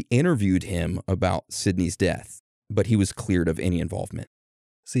actually interviewed him about Sydney's death, but he was cleared of any involvement.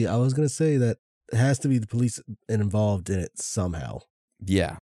 See, I was going to say that it has to be the police involved in it somehow.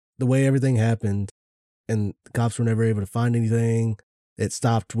 Yeah. The way everything happened, and the cops were never able to find anything. It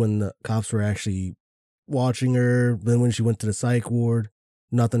stopped when the cops were actually watching her. Then when she went to the psych ward,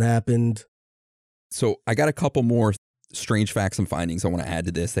 nothing happened. So I got a couple more strange facts and findings I want to add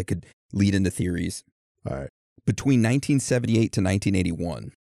to this that could lead into theories. All right. Between 1978 to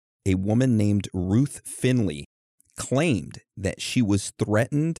 1981, a woman named Ruth Finley claimed that she was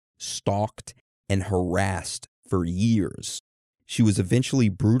threatened, stalked, and harassed for years. She was eventually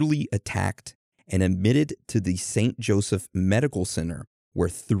brutally attacked and admitted to the St. Joseph Medical Center, where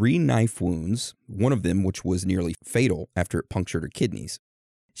 3 knife wounds, one of them which was nearly fatal after it punctured her kidneys.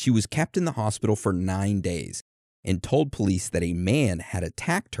 She was kept in the hospital for 9 days and told police that a man had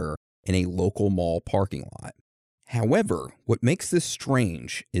attacked her in a local mall parking lot. However, what makes this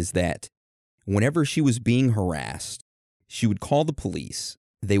strange is that whenever she was being harassed, she would call the police,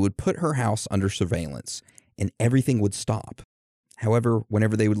 they would put her house under surveillance, and everything would stop. However,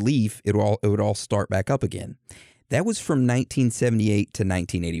 whenever they would leave, it would all start back up again. That was from 1978 to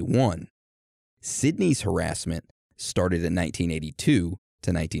 1981. Sydney's harassment started in 1982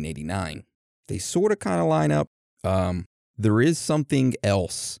 to 1989. They sort of kind of line up. There is something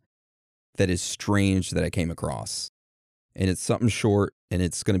else that is strange that I came across. And it's something short, and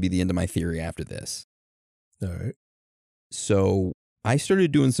it's going to be the end of my theory after this. All right. So I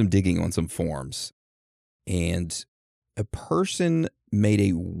started doing some digging on some forums, and a person made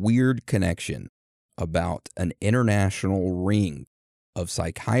a weird connection about an international ring of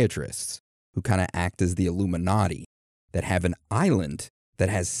psychiatrists who kind of act as the Illuminati that have an island that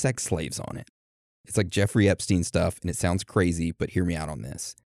has sex slaves on it. It's like Jeffrey Epstein stuff, and it sounds crazy, but hear me out on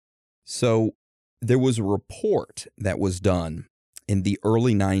this. So there was a report that was done in the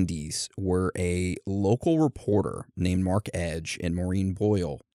early 90s where a local reporter named Mark Edge and Maureen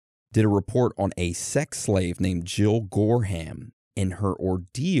Boyle did a report on a sex slave named Jill Gorham and her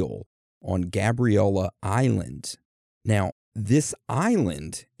ordeal on Gabriella Island. Now, this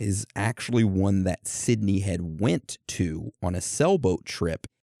island is actually one that Sydney had went to on a sailboat trip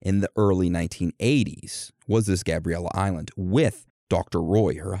in the early 1980s, was this Gabriella Island, with Dr.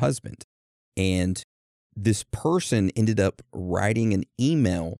 Roy, her husband. And this person ended up writing an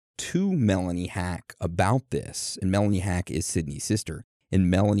email to Melanie Hack about this. And Melanie Hack is Sydney's sister. And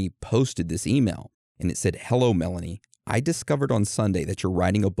Melanie posted this email, and it said, "Hello, Melanie. I discovered on Sunday that you're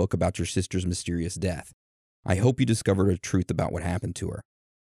writing a book about your sister's mysterious death. I hope you discovered a truth about what happened to her.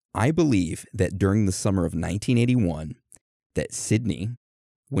 I believe that during the summer of 1981, that Sydney,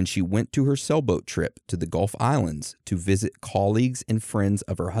 when she went to her sailboat trip to the Gulf Islands to visit colleagues and friends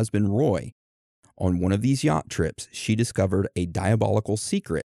of her husband Roy, on one of these yacht trips, she discovered a diabolical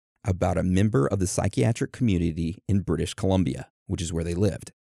secret about a member of the psychiatric community in British Columbia, which is where they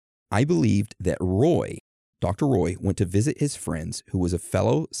lived. I believed that Roy, Dr. Roy, went to visit his friends who was a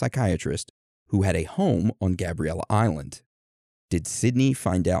fellow psychiatrist who had a home on Gabriella Island. Did Sydney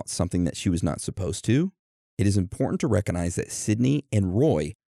find out something that she was not supposed to? It is important to recognize that Sydney and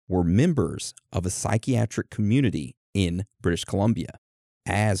Roy were members of a psychiatric community in British Columbia,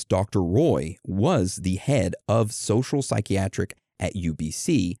 as Dr. Roy was the head of social psychiatric at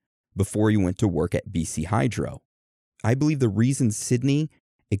UBC before he went to work at BC Hydro. I believe the reason Sydney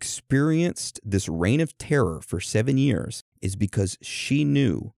experienced this reign of terror for 7 years is because she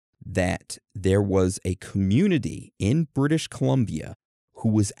knew that there was a community in British Columbia who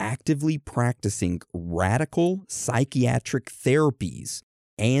was actively practicing radical psychiatric therapies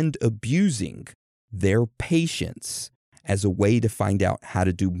and abusing their patients as a way to find out how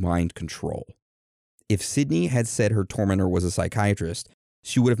to do mind control. If Sydney had said her tormentor was a psychiatrist,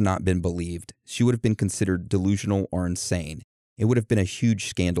 she would have not been believed. She would have been considered delusional or insane. It would have been a huge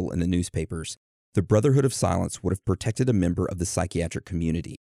scandal in the newspapers. The Brotherhood of Silence would have protected a member of the psychiatric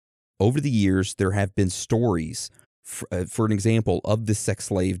community. Over the years, there have been stories, for an example, of the sex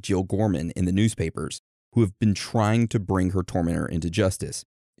slave Jill Gorman in the newspapers who have been trying to bring her tormentor into justice.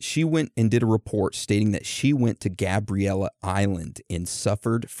 She went and did a report stating that she went to Gabriella Island and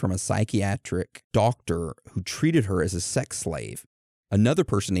suffered from a psychiatric doctor who treated her as a sex slave. Another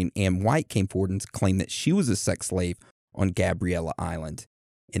person named Ann White came forward and claimed that she was a sex slave on Gabriella Island.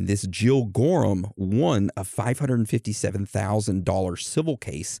 And this Jill Gorham won a $557,000 civil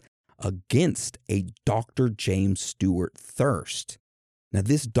case against a Dr. James Stewart Thirst. Now,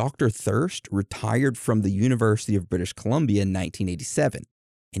 this Dr. Thirst retired from the University of British Columbia in 1987,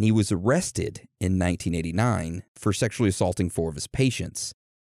 and he was arrested in 1989 for sexually assaulting 4 of his patients.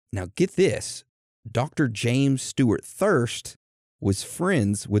 Now, get this, Dr. James Stewart Thirst was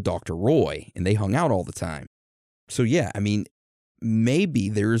friends with Dr. Roy, and they hung out all the time. So, yeah, I mean, maybe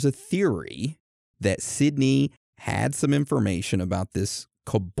there's a theory that Sydney had some information about this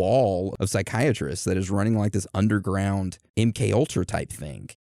cabal of psychiatrists that is running like this underground MK Ultra type thing.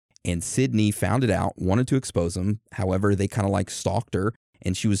 And Sydney found it out, wanted to expose them. However, they kind of like stalked her,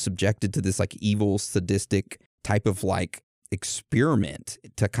 and she was subjected to this like evil, sadistic type of like experiment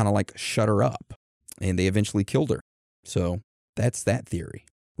to kind of like shut her up. And they eventually killed her. So that's that theory,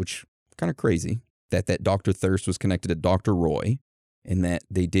 which kind of crazy that Dr. Thirst was connected to Dr. Roy and that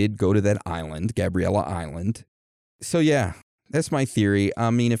they did go to that island, Gabriella Island. So yeah, that's my theory. I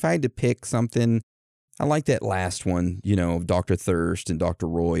mean, if I had to pick something, I like that last one, you know, of Dr. Thirst and Dr.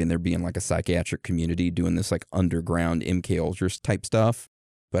 Roy and there being like a psychiatric community doing this like underground MK Ultra type stuff.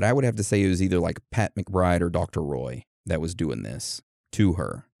 But I would have to say it was either like Pat McBride or Dr. Roy that was doing this to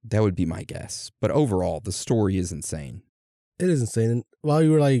her. That would be my guess. But overall, the story is insane. It is insane. And while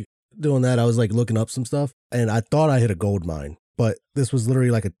you were like doing that, I was like looking up some stuff and I thought I hit a gold mine, but this was literally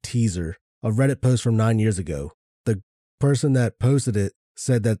like a teaser, a Reddit post from 9 years ago. The person that posted it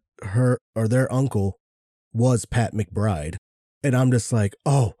said that her or their uncle was Pat McBride. And I'm just like,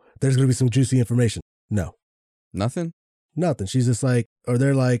 oh, there's going to be some juicy information. No. Nothing? Nothing. She's just like, or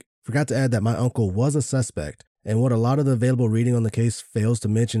they're like, forgot to add that my uncle was a suspect. And what a lot of the available reading on the case fails to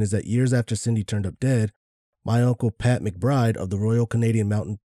mention is that years after Cindy turned up dead, my uncle Pat McBride of the Royal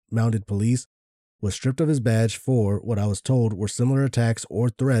Canadian Mounted Police was stripped of his badge for what I was told were similar attacks or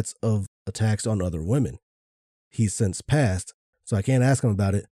threats of attacks on other women. He's since passed, so I can't ask him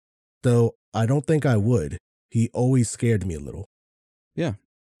about it, though I don't think I would. He always scared me a little. Yeah.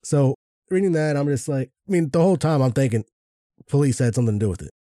 So reading that, I'm just like, I mean, the whole time I'm thinking police had something to do with it.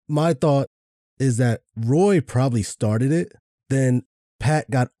 My thought is that Roy probably started it. Then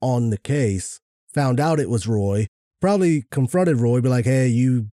Pat got on the case, found out it was Roy, probably confronted Roy, be like, hey,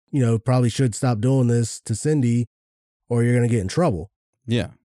 you probably should stop doing this to Cindy or you're going to get in trouble. Yeah.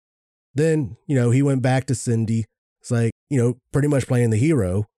 Then, he went back to Cindy. It's like, pretty much playing the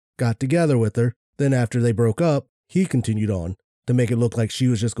hero, got together with her. Then after they broke up, he continued on to make it look like she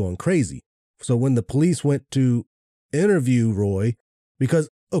was just going crazy. So when the police went to interview Roy, because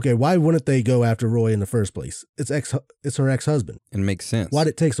okay, why wouldn't they go after Roy in the first place? It's her ex-husband. It makes sense. Why'd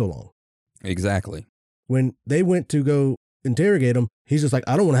it take so long? Exactly. When they went to go interrogate him, he's just like,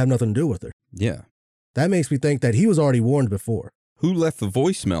 I don't want to have nothing to do with her. Yeah. That makes me think that he was already warned before. Who left the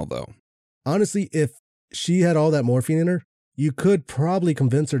voicemail, though? Honestly, if she had all that morphine in her, you could probably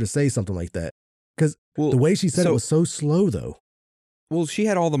convince her to say something like that. Because the way she said it was so slow, though. Well, she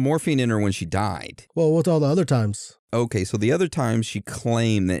had all the morphine in her when she died. Well, what's all the other times? Okay, so the other times she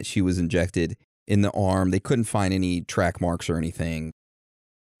claimed that she was injected in the arm. They couldn't find any track marks or anything.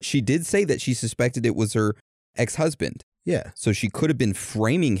 She did say that she suspected it was her ex-husband. Yeah. So she could have been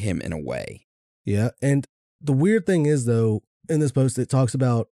framing him in a way. Yeah, and the weird thing is, though, in this post, it talks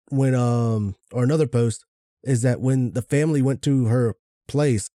about when, or another post, is that when the family went to her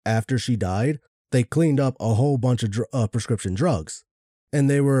place after she died, they cleaned up a whole bunch of prescription drugs. And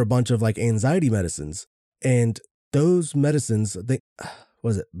they were a bunch of like anxiety medicines. And those medicines,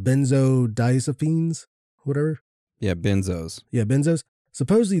 was it benzodiazepines? Whatever? Yeah, benzos. Yeah, benzos.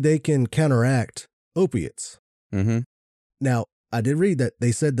 Supposedly they can counteract opiates. Mm-hmm. Now, I did read that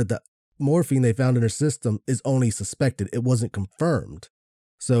they said that the morphine they found in her system is only suspected. It wasn't confirmed.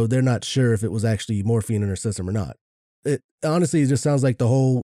 So they're not sure if it was actually morphine in her system or not. It honestly just sounds like the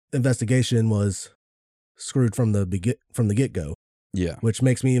whole investigation was screwed from the get-go. Yeah. Which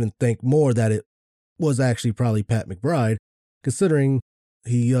makes me even think more that it was actually probably Pat McBride, considering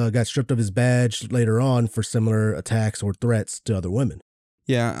he got stripped of his badge later on for similar attacks or threats to other women.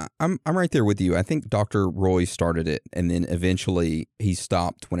 Yeah, I'm right there with you. I think Dr. Roy started it, and then eventually he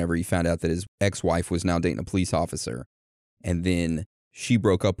stopped whenever he found out that his ex-wife was now dating a police officer. And then she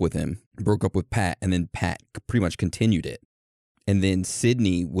broke up with him, broke up with Pat, and then Pat pretty much continued it. And then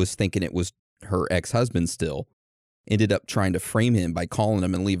Sydney was thinking it was her ex-husband still. Ended up trying to frame him by calling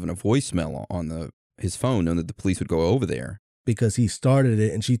him and leaving a voicemail on his phone, knowing that the police would go over there. Because he started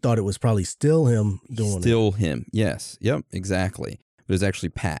it and she thought it was probably still him doing it. Still him, yes. Yep, exactly. But it was actually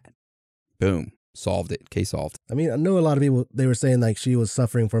Pat. Boom. Solved it. Case solved. I mean, I know a lot of people, they were saying like she was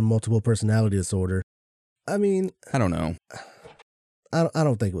suffering from multiple personality disorder. I mean, I don't know. I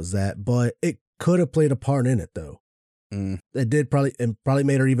don't think it was that, but it could have played a part in it, though. It did probably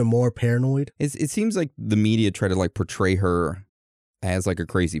made her even more paranoid. It seems like the media tried to like portray her as like a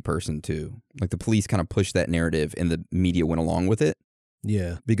crazy person too. Like the police kind of pushed that narrative and the media went along with it.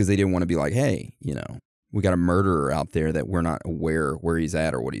 Yeah. Because they didn't want to be like, hey, we got a murderer out there that we're not aware where he's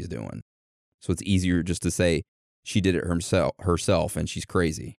at or what he's doing. So it's easier just to say she did it herself and she's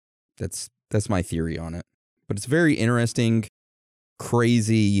crazy. That's my theory on it. But it's very interesting,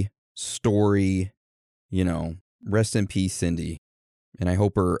 crazy story, rest in peace, Cindy. And I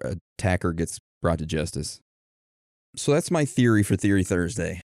hope her attacker gets brought to justice. So that's my theory for Theory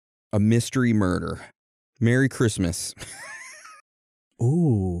Thursday. A mystery murder. Merry Christmas.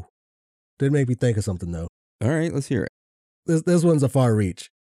 Ooh. Did make me think of something, though. All right, let's hear it. This one's a far reach.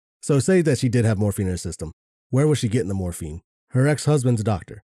 So say that she did have morphine in her system. Where was she getting the morphine? Her ex-husband's a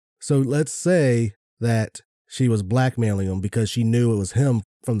doctor. So let's say that she was blackmailing him because she knew it was him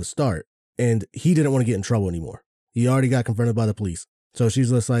from the start, and he didn't want to get in trouble anymore. He already got confronted by the police. So she's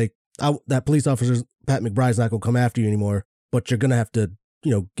just like, that police officer, Pat McBride's not going to come after you anymore, but you're going to have to,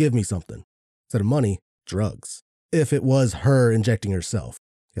 give me something. Instead of money, drugs. If it was her injecting herself.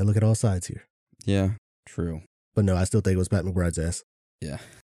 Gotta look at all sides here. Yeah, true. But no, I still think it was Pat McBride's ass. Yeah.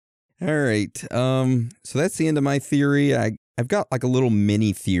 All right. So that's the end of my theory. I've got like a little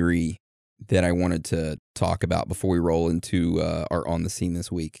mini theory that I wanted to talk about before we roll into our On the Scene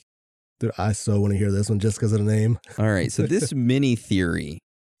this week. Dude, I so want to hear this one just because of the name. All right. So this mini theory,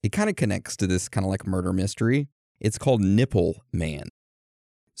 it kind of connects to this kind of like murder mystery. It's called Nipple Man.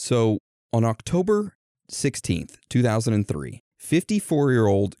 So on October 16th, 2003,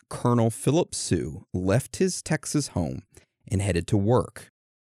 54-year-old Colonel Philip Sue left his Texas home and headed to work.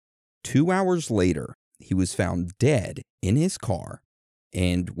 2 hours later, he was found dead in his car,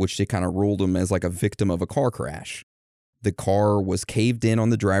 and which they kind of ruled him as like a victim of a car crash. The car was caved in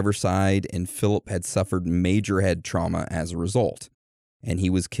on the driver's side, and Philip had suffered major head trauma as a result, and he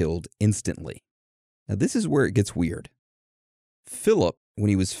was killed instantly. Now, this is where it gets weird. Philip, when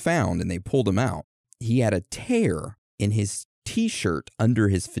he was found and they pulled him out, he had a tear in his T-shirt under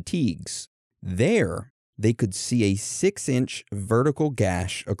his fatigues. There, they could see a 6-inch vertical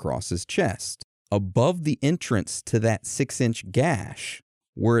gash across his chest. Above the entrance to that 6-inch gash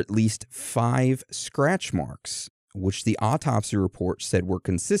were at least 5 scratch marks, which the autopsy report said were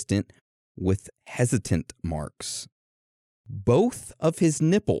consistent with hesitant marks. Both of his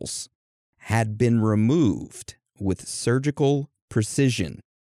nipples had been removed with surgical precision.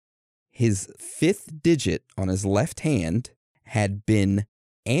 His 5th digit on his left hand had been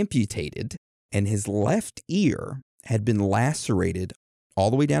amputated, and his left ear had been lacerated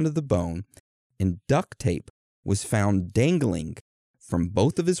all the way down to the bone, and duct tape was found dangling from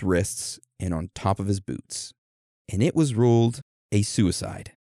both of his wrists and on top of his boots. And it was ruled a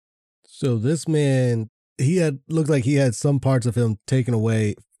suicide. So this man, looked like he had some parts of him taken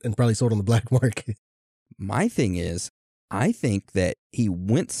away and probably sold on the black market. My thing is, I think that he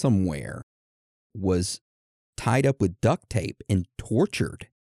went somewhere, was tied up with duct tape and tortured.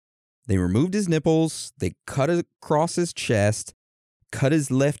 They removed his nipples, they cut across his chest, cut his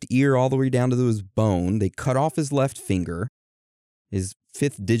left ear all the way down to his bone, they cut off his left finger, his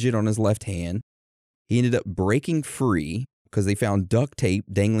 5th digit on his left hand. He ended up breaking free because they found duct tape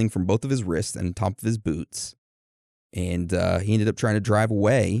dangling from both of his wrists and top of his boots. And he ended up trying to drive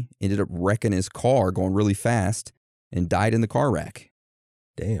away, ended up wrecking his car, going really fast, and died in the car wreck.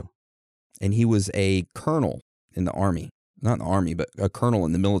 Damn. And he was a colonel in the Army. Not in the Army, but a colonel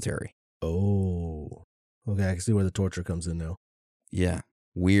in the military. Oh. Okay, I can see where the torture comes in now. Yeah.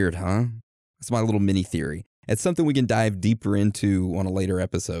 Weird, huh? That's my little mini theory. It's something we can dive deeper into on a later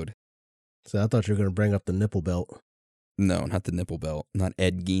episode. So I thought you were going to bring up the nipple belt. No, not the nipple belt. Not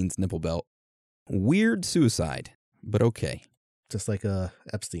Ed Gein's nipple belt. Weird suicide, but okay. Just like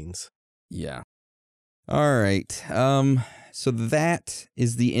Epstein's. Yeah. All right. So that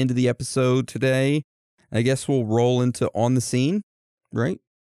is the end of the episode today. I guess we'll roll into On the Scene, right?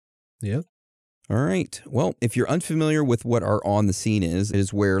 Yep. All right. Well, if you're unfamiliar with what our On the Scene is, it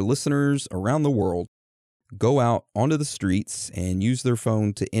is where listeners around the world go out onto the streets and use their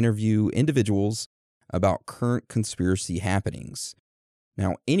phone to interview individuals about current conspiracy happenings.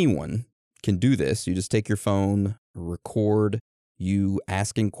 Now, anyone can do this. You just take your phone, record you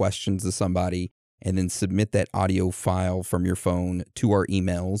asking questions to somebody, and then submit that audio file from your phone to our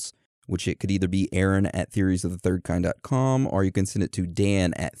emails, which it could either be Aaron@theoriesofthethirdkind.com or you can send it to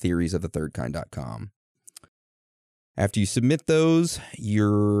Dan@theoriesofthethirdkind.com. After you submit those,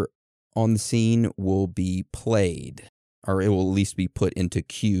 your On the Scene will be played, or it will at least be put into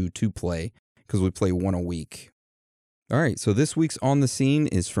queue to play because we play one a week. All right, so this week's On the Scene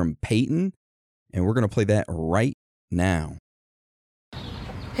is from Peyton, and we're going to play that right now.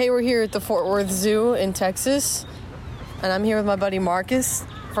 Hey, we're here at the Fort Worth Zoo in Texas, and I'm here with my buddy Marcus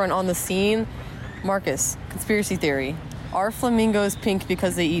for an On the Scene. Marcus, conspiracy theory. Are flamingos pink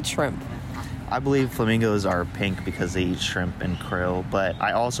because they eat shrimp? I believe flamingos are pink because they eat shrimp and krill, but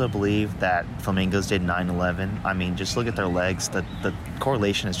I also believe that flamingos did 9/11. I mean, just look at their legs. The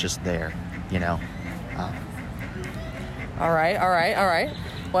correlation is just there, you know? All right.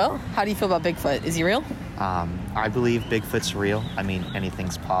 Well, how do you feel about Bigfoot? Is he real? I believe Bigfoot's real. I mean,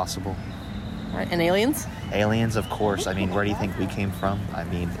 anything's possible. All right, and aliens? Aliens, of course. I mean, where do you think we came from? I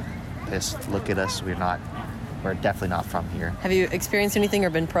mean, just look at us. We're definitely not from here. Have you experienced anything or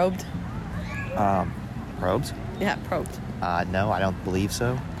been probed? Probes? Yeah, probed. No, I don't believe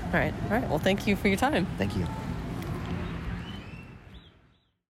so. All right. Well, thank you for your time. Thank you.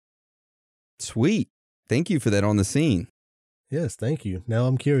 Sweet. Thank you for that On the Scene. Yes, thank you. Now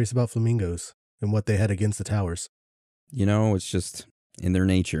I'm curious about flamingos and what they had against the towers. You know, it's just in their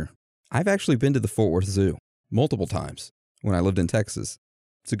nature. I've actually been to the Fort Worth Zoo multiple times when I lived in Texas.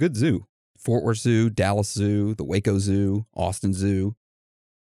 It's a good zoo. Fort Worth Zoo, Dallas Zoo, the Waco Zoo, Austin Zoo.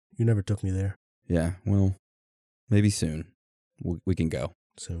 You never took me there. Yeah, well, maybe soon we can go.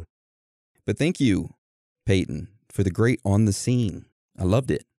 Soon. But thank you, Peyton, for the great On the Scene. I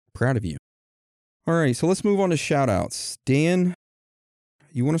loved it. Proud of you. All right, so let's move on to shout-outs. Dan,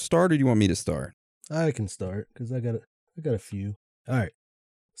 you want to start or do you want me to start? I can start because I got a few. All right.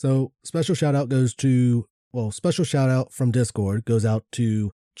 So special shout out from Discord goes out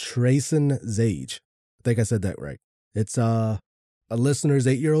to Trayson Zage. I think I said that right. It's a listener's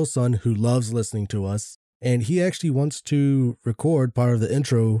 8-year-old son who loves listening to us, and he actually wants to record part of the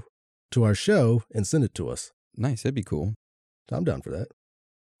intro to our show and send it to us. Nice, that'd be cool. So I'm down for that.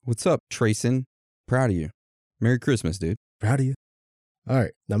 What's up, Trayson? Proud of you. Merry Christmas, dude. Proud of you. All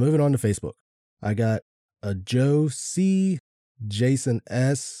right, now moving on to Facebook. I got a Joe C, Jason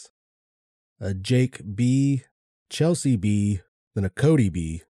S, a Jake B, Chelsea B, then a Cody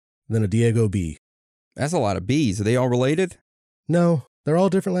B, then a Diego B. That's a lot of B's. Are they all related? No, they're all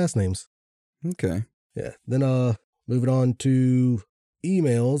different last names. Okay. Yeah. Then moving on to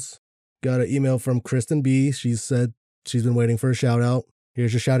emails. Got an email from Kristen B. She said she's been waiting for a shout out.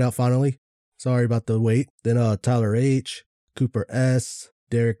 Here's your shout out finally. Sorry about the wait. Then Tyler H, Cooper S,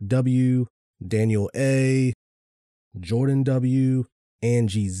 Derek W, Daniel A, Jordan W,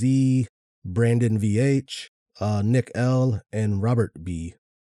 Angie Z, Brandon VH, Nick L, and Robert B.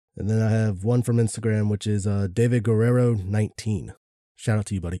 And then I have one from Instagram, which is David Guerrero 19. Shout out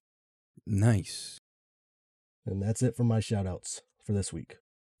to you, buddy. Nice. And that's it for my shout outs for this week.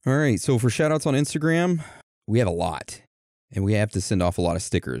 All right, so for shout outs on Instagram, we have a lot. And we have to send off a lot of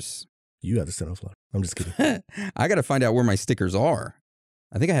stickers. You have to send off a lot. I'm just kidding. I got to find out where my stickers are.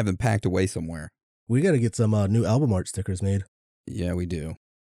 I think I have them packed away somewhere. We got to get some new album art stickers made. Yeah, we do.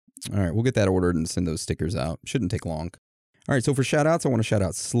 All right, we'll get that ordered and send those stickers out. Shouldn't take long. All right, so for shout outs, I want to shout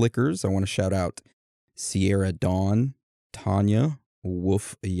out Slickers. I want to shout out Sierra Dawn, Tanya,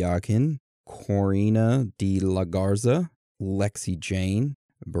 Wolf Yakin, Corina de la Garza, Lexi Jane,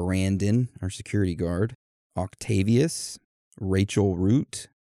 Brandon, our security guard, Octavius, Rachel Root,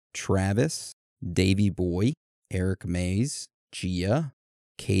 Travis, Davy Boy, Eric Mays, Gia,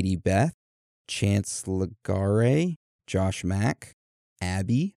 Katie Beth, Chance Legare, Josh Mack,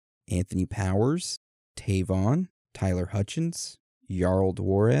 Abby, Anthony Powers, Tavon, Tyler Hutchins, Jarl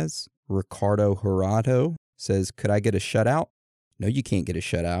Juarez, Ricardo Jurado says, could I get a shutout? No, you can't get a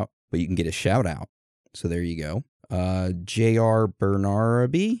shutout, but you can get a shout out. So there you go. J.R.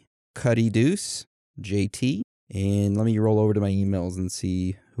 Bernarabi, Cuddy Deuce, JT, and let me roll over to my emails and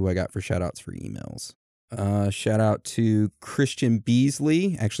see who I got for shout outs for emails. Shout out to Christian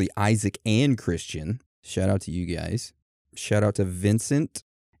Beasley, actually Isaac and Christian. Shout out to you guys. Shout out to Vincent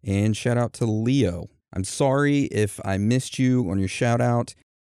and shout out to Leo. I'm sorry if I missed you on your shout out.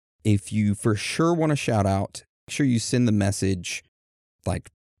 If you for sure want to shout out, make sure you send the message like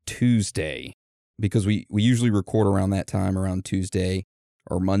Tuesday, because we usually record around that time, around Tuesday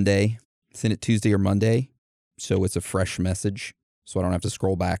or Monday. Send it Tuesday or Monday so it's a fresh message, so I don't have to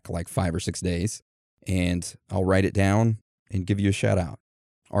scroll back like 5 or 6 days. And I'll write it down and give you a shout out.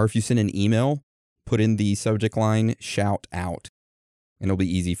 Or if you send an email, put in the subject line, shout out, and it'll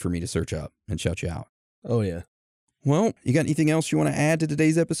be easy for me to search up and shout you out. Oh, yeah. Well, you got anything else you want to add to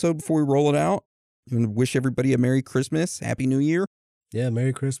today's episode before we roll it out? You want to wish everybody a Merry Christmas, Happy New Year? Yeah,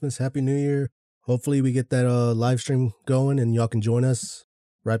 Merry Christmas, Happy New Year. Hopefully we get that live stream going and y'all can join us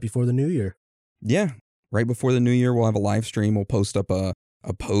right before the New Year. Yeah, right before the New Year, we'll have a live stream. We'll post up a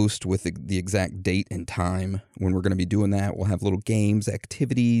post with the exact date and time when we're going to be doing that. We'll have little games,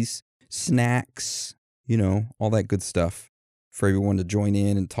 activities, snacks, all that good stuff for everyone to join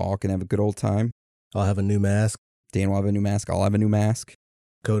in and talk and have a good old time. I'll have a new mask. Dan will have a new mask. I'll have a new mask.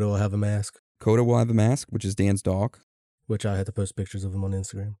 Coda will have a mask. Coda will have a mask, which is Dan's dog. Which I had to post pictures of him on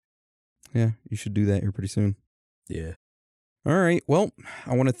Instagram. Yeah, you should do that here pretty soon. Yeah. All right. Well,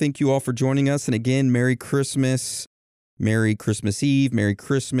 I want to thank you all for joining us. And again, Merry Christmas. Merry Christmas Eve. Merry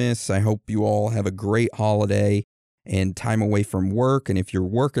Christmas. I hope you all have a great holiday and time away from work. And if you're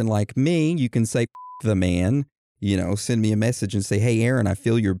working like me, you can say, the man, send me a message and say, hey, Aaron, I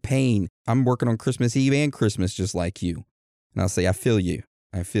feel your pain. I'm working on Christmas Eve and Christmas just like you. And I'll say, I feel you.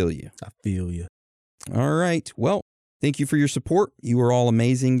 I feel you. I feel you. All right. Well, thank you for your support. You are all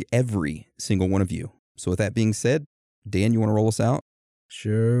amazing, every single one of you. So with that being said, Dan, you want to roll us out?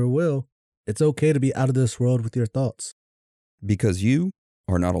 Sure will. It's okay to be out of this world with your thoughts. Because you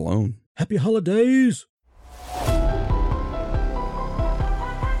are not alone. Happy holidays!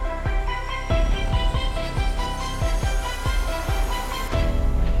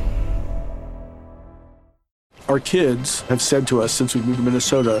 Our kids have said to us since we moved to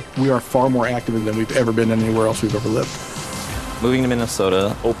Minnesota, we are far more active than we've ever been anywhere else we've ever lived. Moving to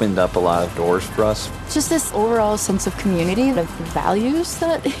Minnesota opened up a lot of doors for us. Just this overall sense of community, the values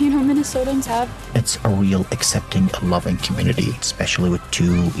that, Minnesotans have. It's a real accepting, loving community, especially with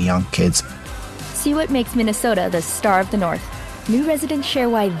 2 young kids. See what makes Minnesota the star of the North. New residents share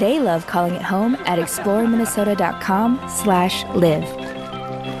why they love calling it home at exploreminnesota.com/live.